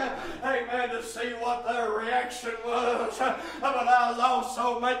me. Amen. To see what their reaction was. But I was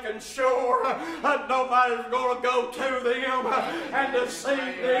also making sure that nobody's going to go to them and deceive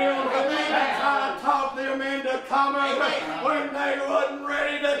them and try to talk them into coming when they wasn't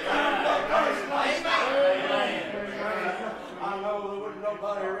ready to come the first place. I know there wasn't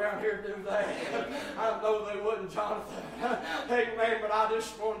nobody around here do that. I know they wouldn't, Jonathan. Amen. But I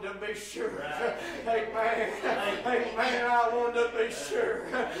just wanted to be sure. Amen. Amen. I wanted to be sure.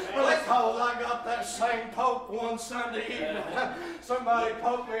 Because I got that same poke one Sunday evening. Somebody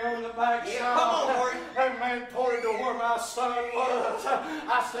poked me on the backside. Yeah, come on, Lord. Amen. Pointed to where my son was.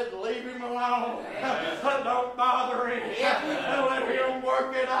 I said, leave him alone. Don't bother him. Let him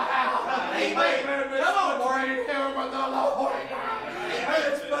work it out. Amen. It's between him and the Lord.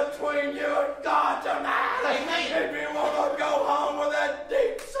 It's between you and God tonight. If you want to go home with that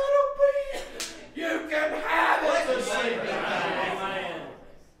deep settled peace, you can have it this evening.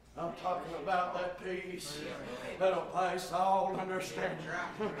 I'm talking about that peace that'll pass all understanding.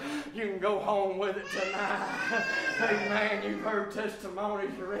 You can go home with it tonight. Amen. You've heard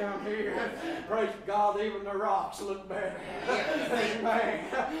testimonies around here. Praise God, even the rocks look better. Amen.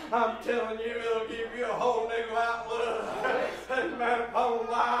 I'm telling you, it'll give you a whole new outlook. Amen.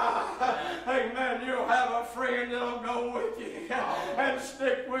 Upon life. Amen. You'll have a friend that'll go with you and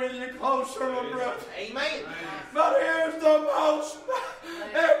stick with you closer than brother. Amen. But here's the most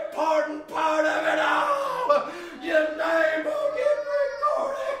important part of it all. Your name will get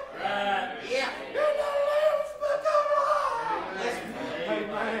recorded. Right. Yeah. In the Lamb's Book of Life.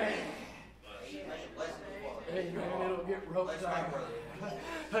 Amen. Amen. It'll get wrote down.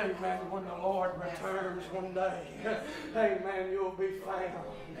 Amen. When the Lord returns one day, amen, you'll be found.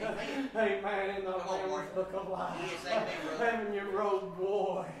 Amen. In the Lamb's Book of Life. Having your robe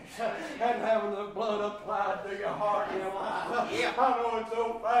boys and having the blood applied to your heart and your life. I know it's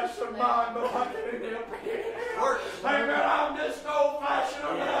old-fashioned mind, but I can't help it. Amen. I'm just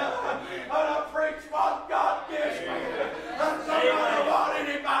old-fashioned enough. And I preach what God gives me. And no matter what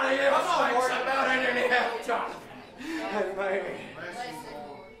anybody else thinks about it anyhow, Jonathan. Amen.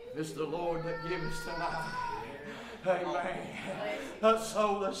 It's the Lord that gives tonight. Amen.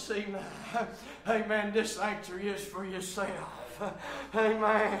 So this evening, amen, this sanctuary is for yourself.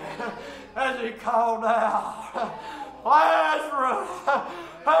 Amen. As He called out, Lazarus,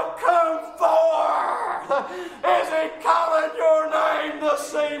 come forth. Is He calling your name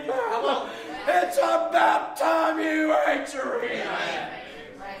this evening? It's about time you answer Him.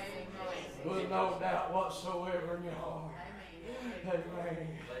 With no doubt whatsoever in your heart. Amen.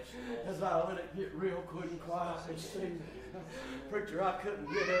 As I let it get real quick and quiet this evening. Preacher, I couldn't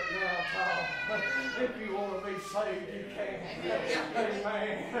get up now, Paul. If you want to be saved, you can.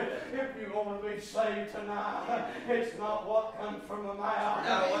 Amen. If you want to be saved tonight, it's not what comes from the mouth,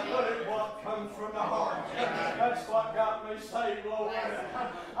 but it's what comes from the heart. That's what got me saved, Lord.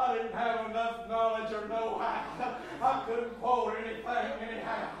 I didn't have enough knowledge or know-how. I couldn't quote anything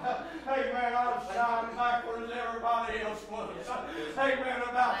anyhow. Amen. I was shining backwards as everybody else was. Amen.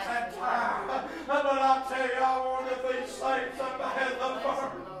 About that time. But I tell you, I wanted to be saved somebody in the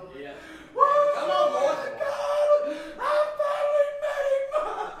first. Yeah. Woo! Come on, Lord. God, I finally met Him.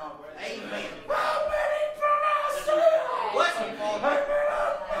 Amen. I met Him for myself. Bless Him, Father. Amen.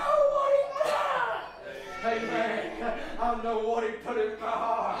 I know what He done. Amen. I know what He put in my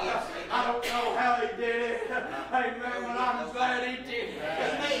heart. Yes. I don't know how He did it. Amen. But I'm glad He did it.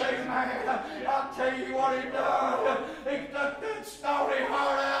 Amen. I'll tell you what He done. He took that stony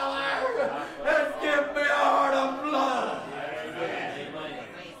heart out there and give me a heart of blood.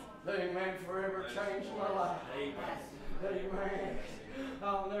 Amen. Forever changed my life. Amen.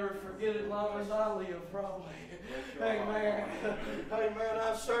 I'll never forget it as long as I live, probably. Amen. Amen.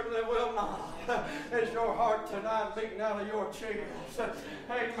 I certainly will not. Is your heart tonight beating out of your chest?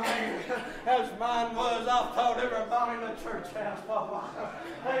 Amen. As mine was, I thought everybody in the church house,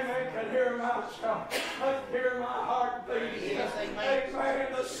 amen, could hear my shout, could hear my heart beat. Amen.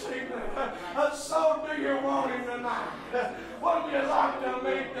 This evening. So do you want him tonight? Would you like to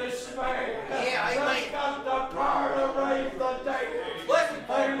meet this man? That's got the power to raise the dead.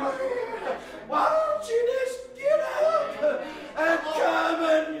 Amen. Why don't you just get up and come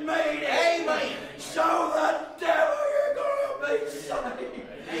and meet him? Amen. Show the devil you're going to be saved.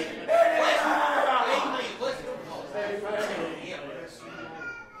 Amen.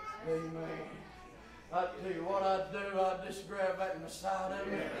 Amen. I tell you what I'd do, I'd just grab that in the side of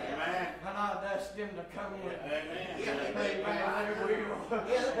him. And I'd ask him to come with me. Amen. They will.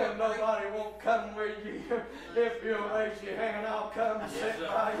 If nobody won't come with you, if you'll raise your hand, I'll come and sit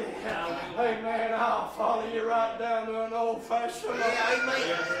by you. Amen. I'll follow you right down to an old-fashioned. Amen.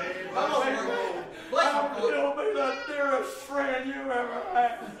 You'll be the dearest friend you ever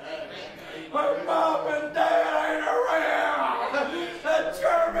had. When Mom and Dad ain't around, the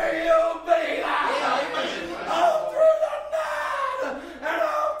Jeremy you'll be there. All through the night and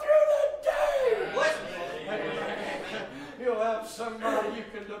all through the day. Amen. You'll have somebody you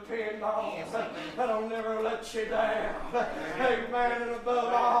can depend on that'll never let you down. Amen. And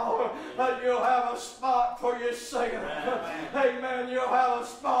above all, you'll have a spot for your sin. Amen. You'll have a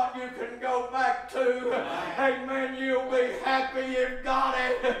spot you can go back to. Amen. You'll be happy you've got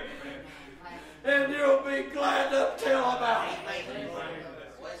it. And you'll be glad to tell about it.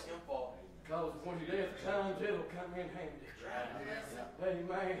 Because when death comes, it'll come in handy.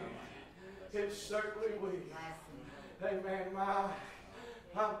 Amen. It certainly will. Amen. I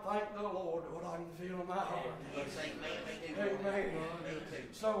thank the Lord what I can feel in my heart. Amen.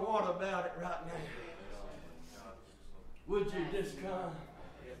 So what about it right now? Would you just come?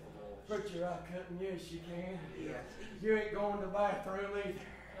 Preacher, I couldn't. Yes, you can. You ain't going to the bathroom either.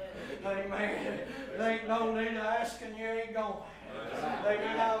 Amen. There ain't no need of asking, you ain't going.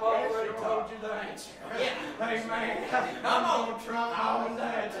 Amen. I've already told you the answer. Amen. I'm going to try Mom and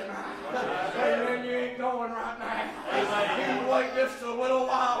Dad tonight. Amen. You ain't going right now. You can wait just a little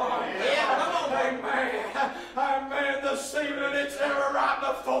while. Amen. Amen. This evening it's ever right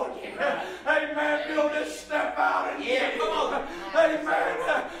before you. Amen. You'll just step out and get it.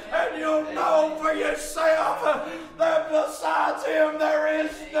 Amen. And you'll know for yourself that besides him there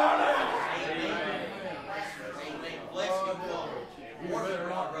is none else. Bless you, Lord. You better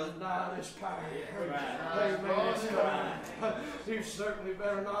not deny this power. Amen. It's coming. You certainly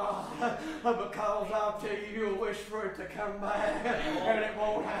better not. Because I'll tell you, you'll wish for it to come back. And it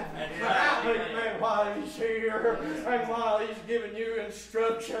won't happen. Amen. While he's here and while he's giving you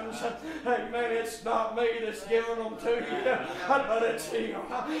instructions. Amen. It's not me that's giving them to you. But it's him.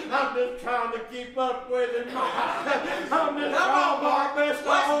 I'm just trying to keep up with him. I'm just trying my best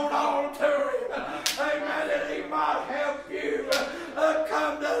to hold on to him. Amen. That he might help you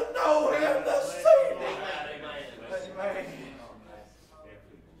come to know him this evening. Amen.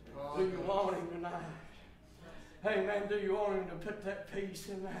 Do you want him tonight? Amen. Do you want him to put that peace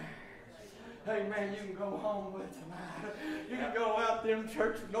in there? Amen. You can go home with tonight. You can go out them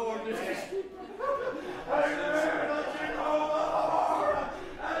church doors. Amen. As you know the Lord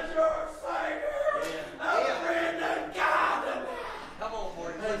as your Savior, a friend and God. Come on,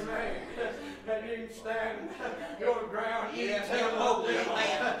 boy. Amen. And you can stand your ground. You can tell the devil.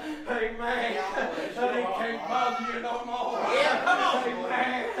 Amen. That he can't bother you no more.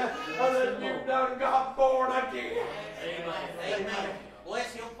 Amen. That you've done got born again. Amen.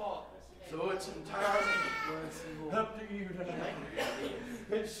 Bless him, Father. So it's entirely up to you tonight.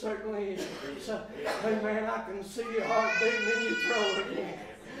 It certainly is. Amen. I can see your heart beating in your throat again.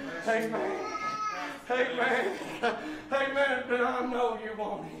 Amen. Amen. Amen. But I know you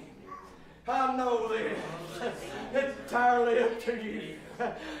want him. I know this. It's entirely up to you.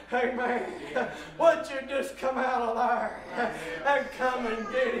 Amen. Would you just come out of there and come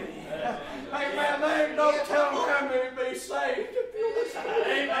and get him? Amen. There ain't no telling how many be saved.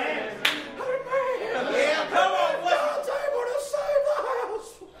 Amen. Amen. Yeah, come on. God's able to save the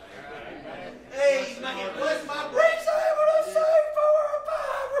house. Amen. Bless my brother. He's able to save 4 or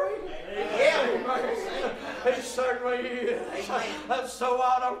 5. Yeah. He certainly is. Amen. So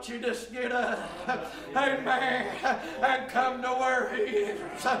why don't you just get up, amen, and come to where he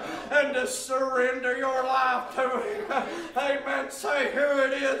is, and just surrender your life to him. Amen. Say, here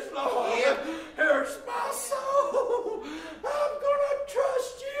it is, Lord. Here's my soul. I'm going to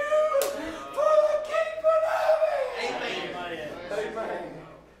trust you for the keeping of it. Amen. Amen. Amen.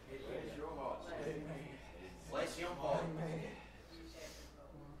 Bless him, Father.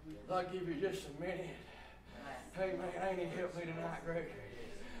 I'll give you just a minute. Hey man, ain't he helped me tonight, Greg?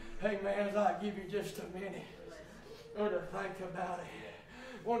 Hey man, as I give you just a minute, to think about it.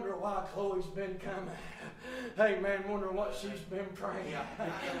 Wonder why Chloe's been coming. Hey man, wonder what she's been praying.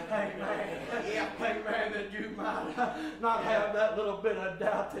 Hey man, that you might not have that little bit of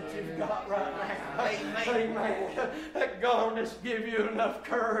doubt that you've got right now. Hey man, that God just give you enough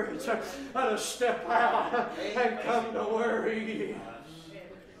courage to step out and come to where He is.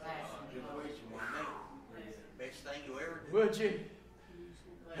 Best thing you ever do. Would you?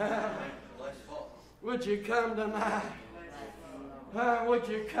 Would you come tonight? Would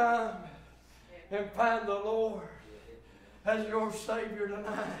you come and find the Lord as your Savior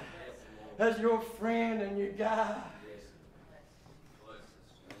tonight, as your friend and your guide?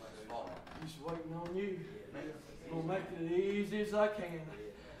 He's waiting on you. I'm going to make it as easy as I can.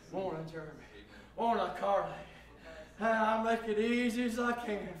 Morning, Jeremy. Morning, Carly. I'll make it easy as I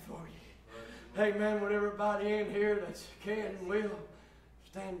can for you. Amen. Would everybody in here that can and will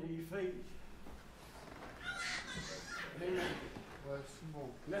stand to your feet? Amen.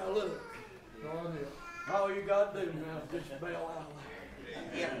 Now look, all you got to do now is just bail out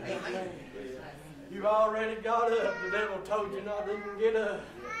there. Amen. You already got up. The devil told you not to even get up.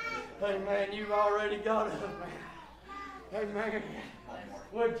 Amen. You've already got up, man. Amen.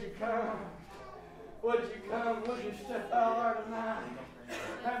 Would you come? Would you come? Would you step out there tonight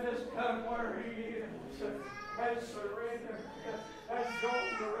and just come where He is and surrender and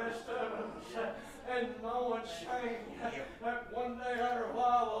join the rest of us? And knowing, Shane, that one day after a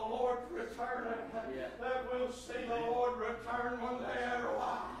while the Lord's returning, that we'll see the Lord return one day after a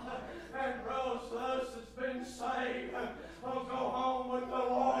while. And those of us that's been saved will go home with the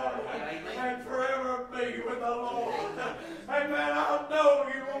Lord and forever be with the Lord. Amen. I know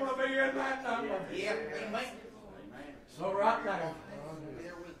you want to be in that number. Yeah, amen. So right now,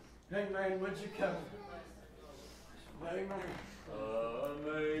 amen, would you come? Amen.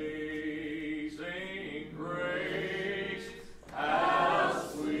 Amazing grace, how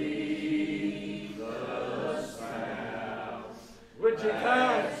sweet the sound. Would you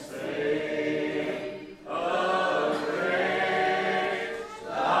come?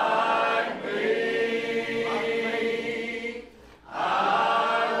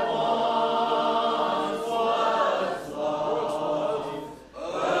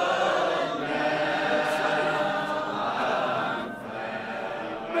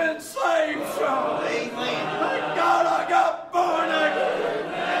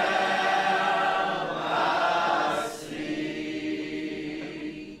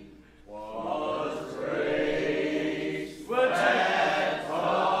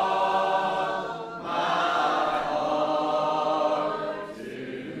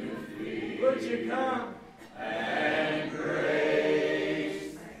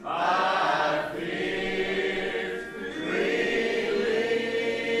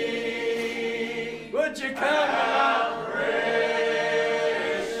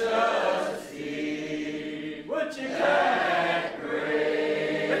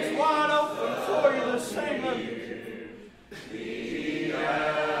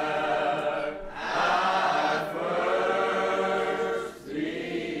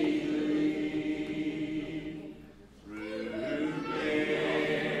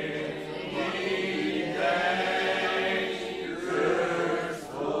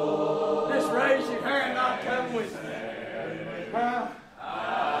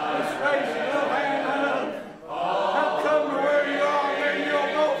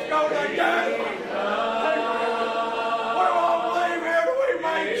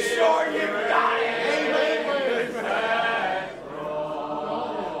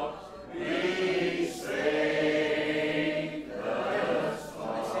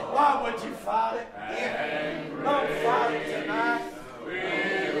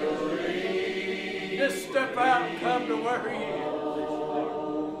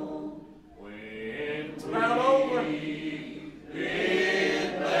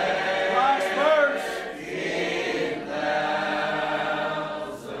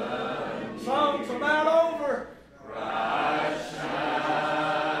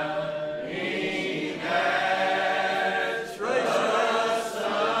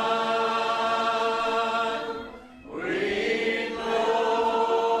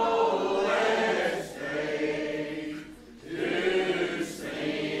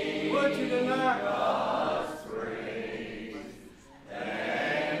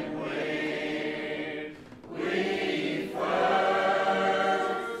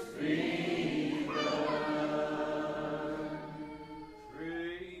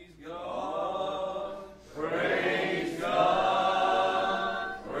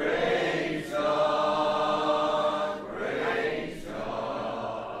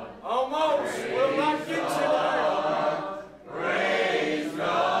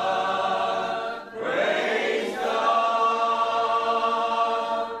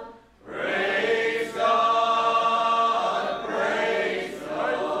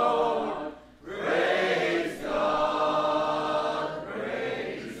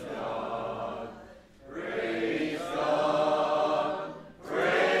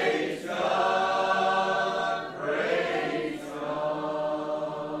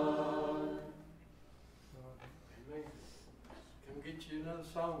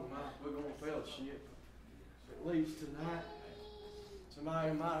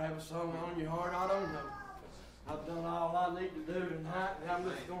 might have a song on your heart, I don't know. I've done all I need to do tonight, and I'm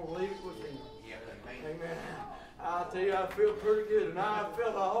just going to leave it with Him. Amen. I tell you, I feel pretty good, and I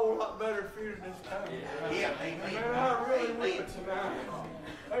feel a whole lot better feeling this time. Amen. I really will tonight.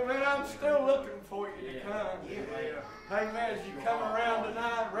 Amen. I'm still looking for you to come. Amen. As you come around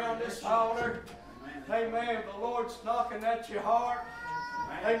tonight, around this altar, amen, the Lord's knocking at your heart.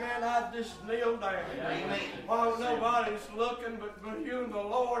 Amen. I just kneel down. Amen. While nobody's looking but you and the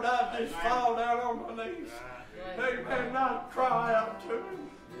Lord, I just fall down on my knees. Amen. And I cry out to Him.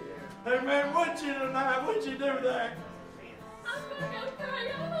 Amen. Would you tonight? Would you do that? I'm gonna go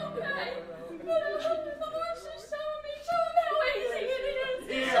pray. I'm okay. But I hope the Lord's just showing me how easy it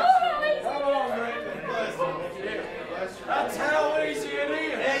is. Yeah. Come on, Brandon. That's how easy it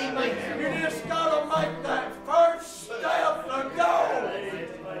is. Amen. You just gotta make that first step to go.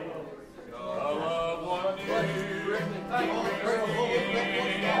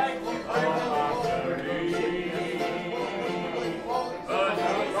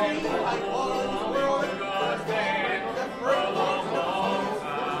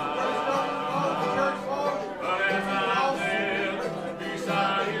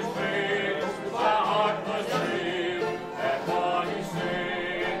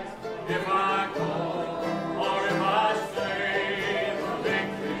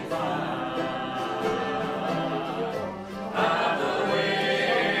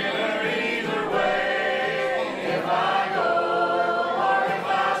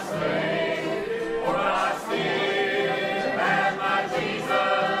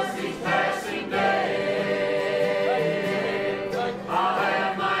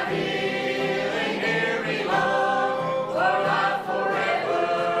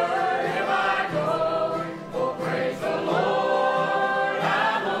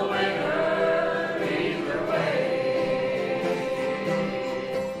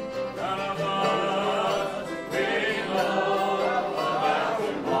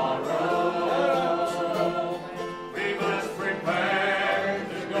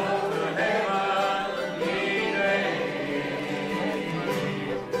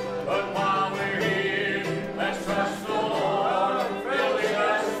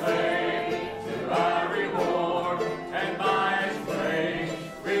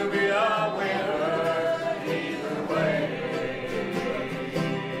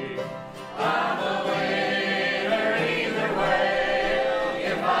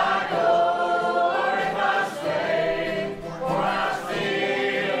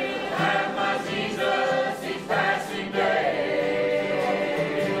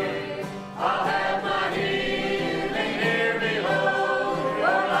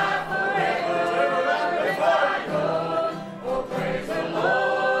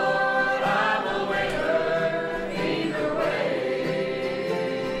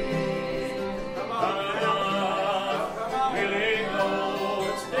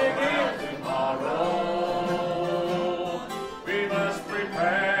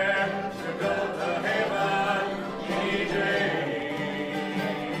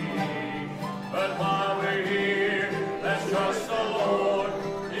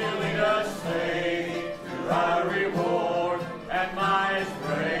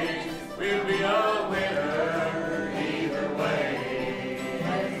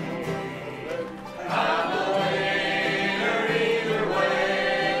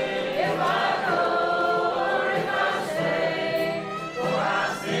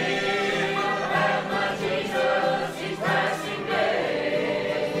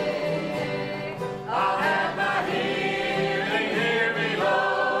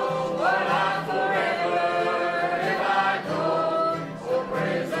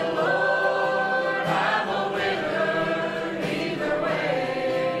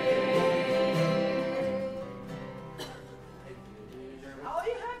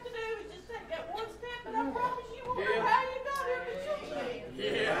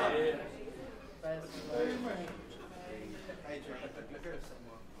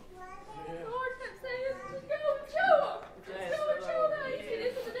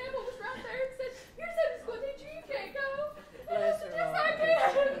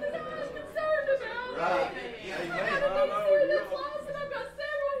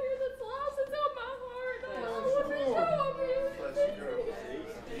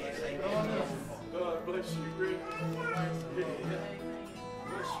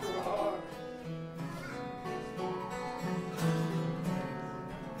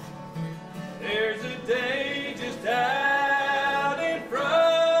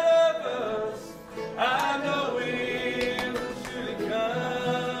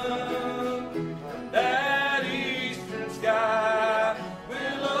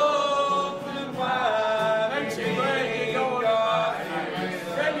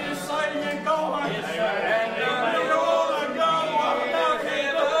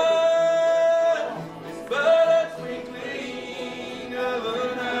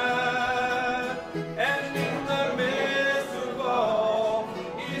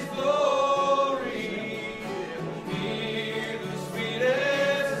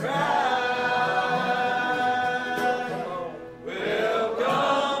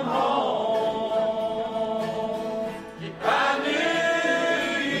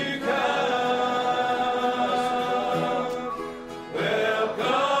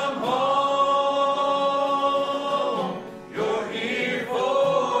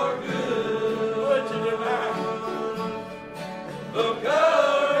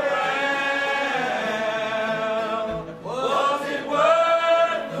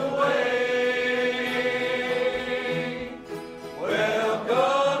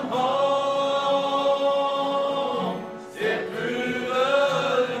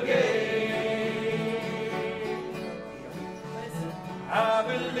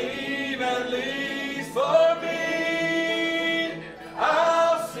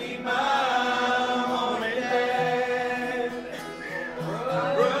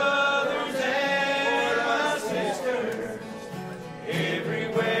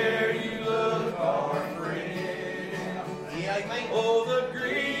 the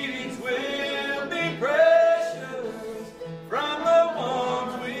greetings will be precious from the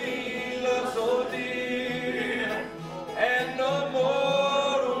ones we love so dear, and no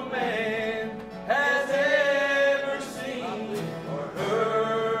mortal man has ever seen or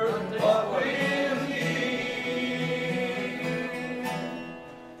heard what we'll hear.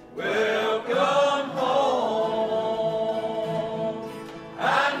 Welcome home.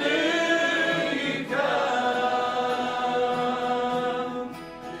 I knew you'd come.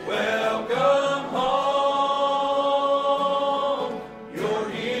 Welcome home. You're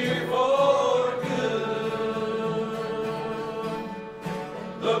here for good.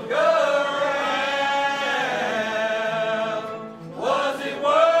 Look around. Was it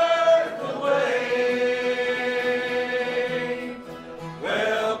worth the wait?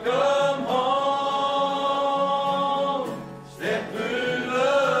 Welcome home. Step through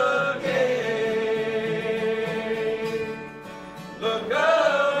the gate. Look around.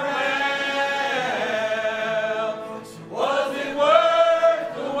 Was it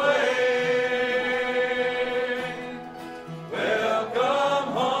worth the wait? Welcome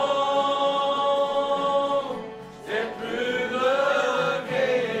home. Step through the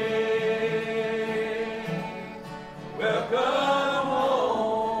gate. Welcome home.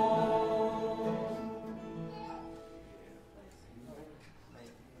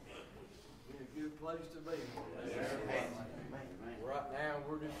 Be a good place to be. Right now,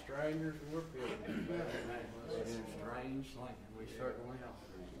 we're just strangers and we're pilgrims. It's a strange land. We certainly are.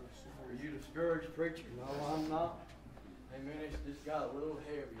 Are you discouraged, preacher? No, I'm not. Amen. It's just got a little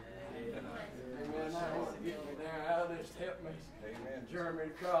heavier. Amen. I want to get me down out of this. Help me. Amen. Jeremy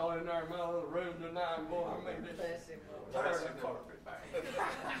to crawl in there in my little room tonight, boy. I mean, this tear the carpet back.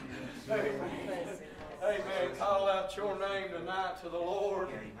 Amen. Amen. Call out your name tonight to the Lord.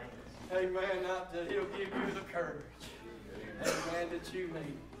 Amen. Not that He'll give you the courage. Amen. That you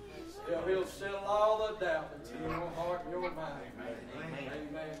need. He'll settle all the doubt that's in your heart and your mind.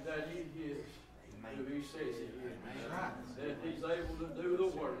 Amen. That He is who He says He is. That He's able to do the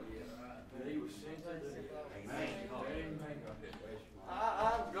work that He was sent to do. Amen.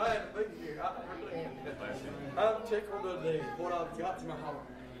 I'm glad to be here. I'm tickled to death what I've got in my heart.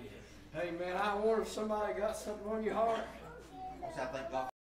 Amen. I wonder if somebody got something on your heart. I thank God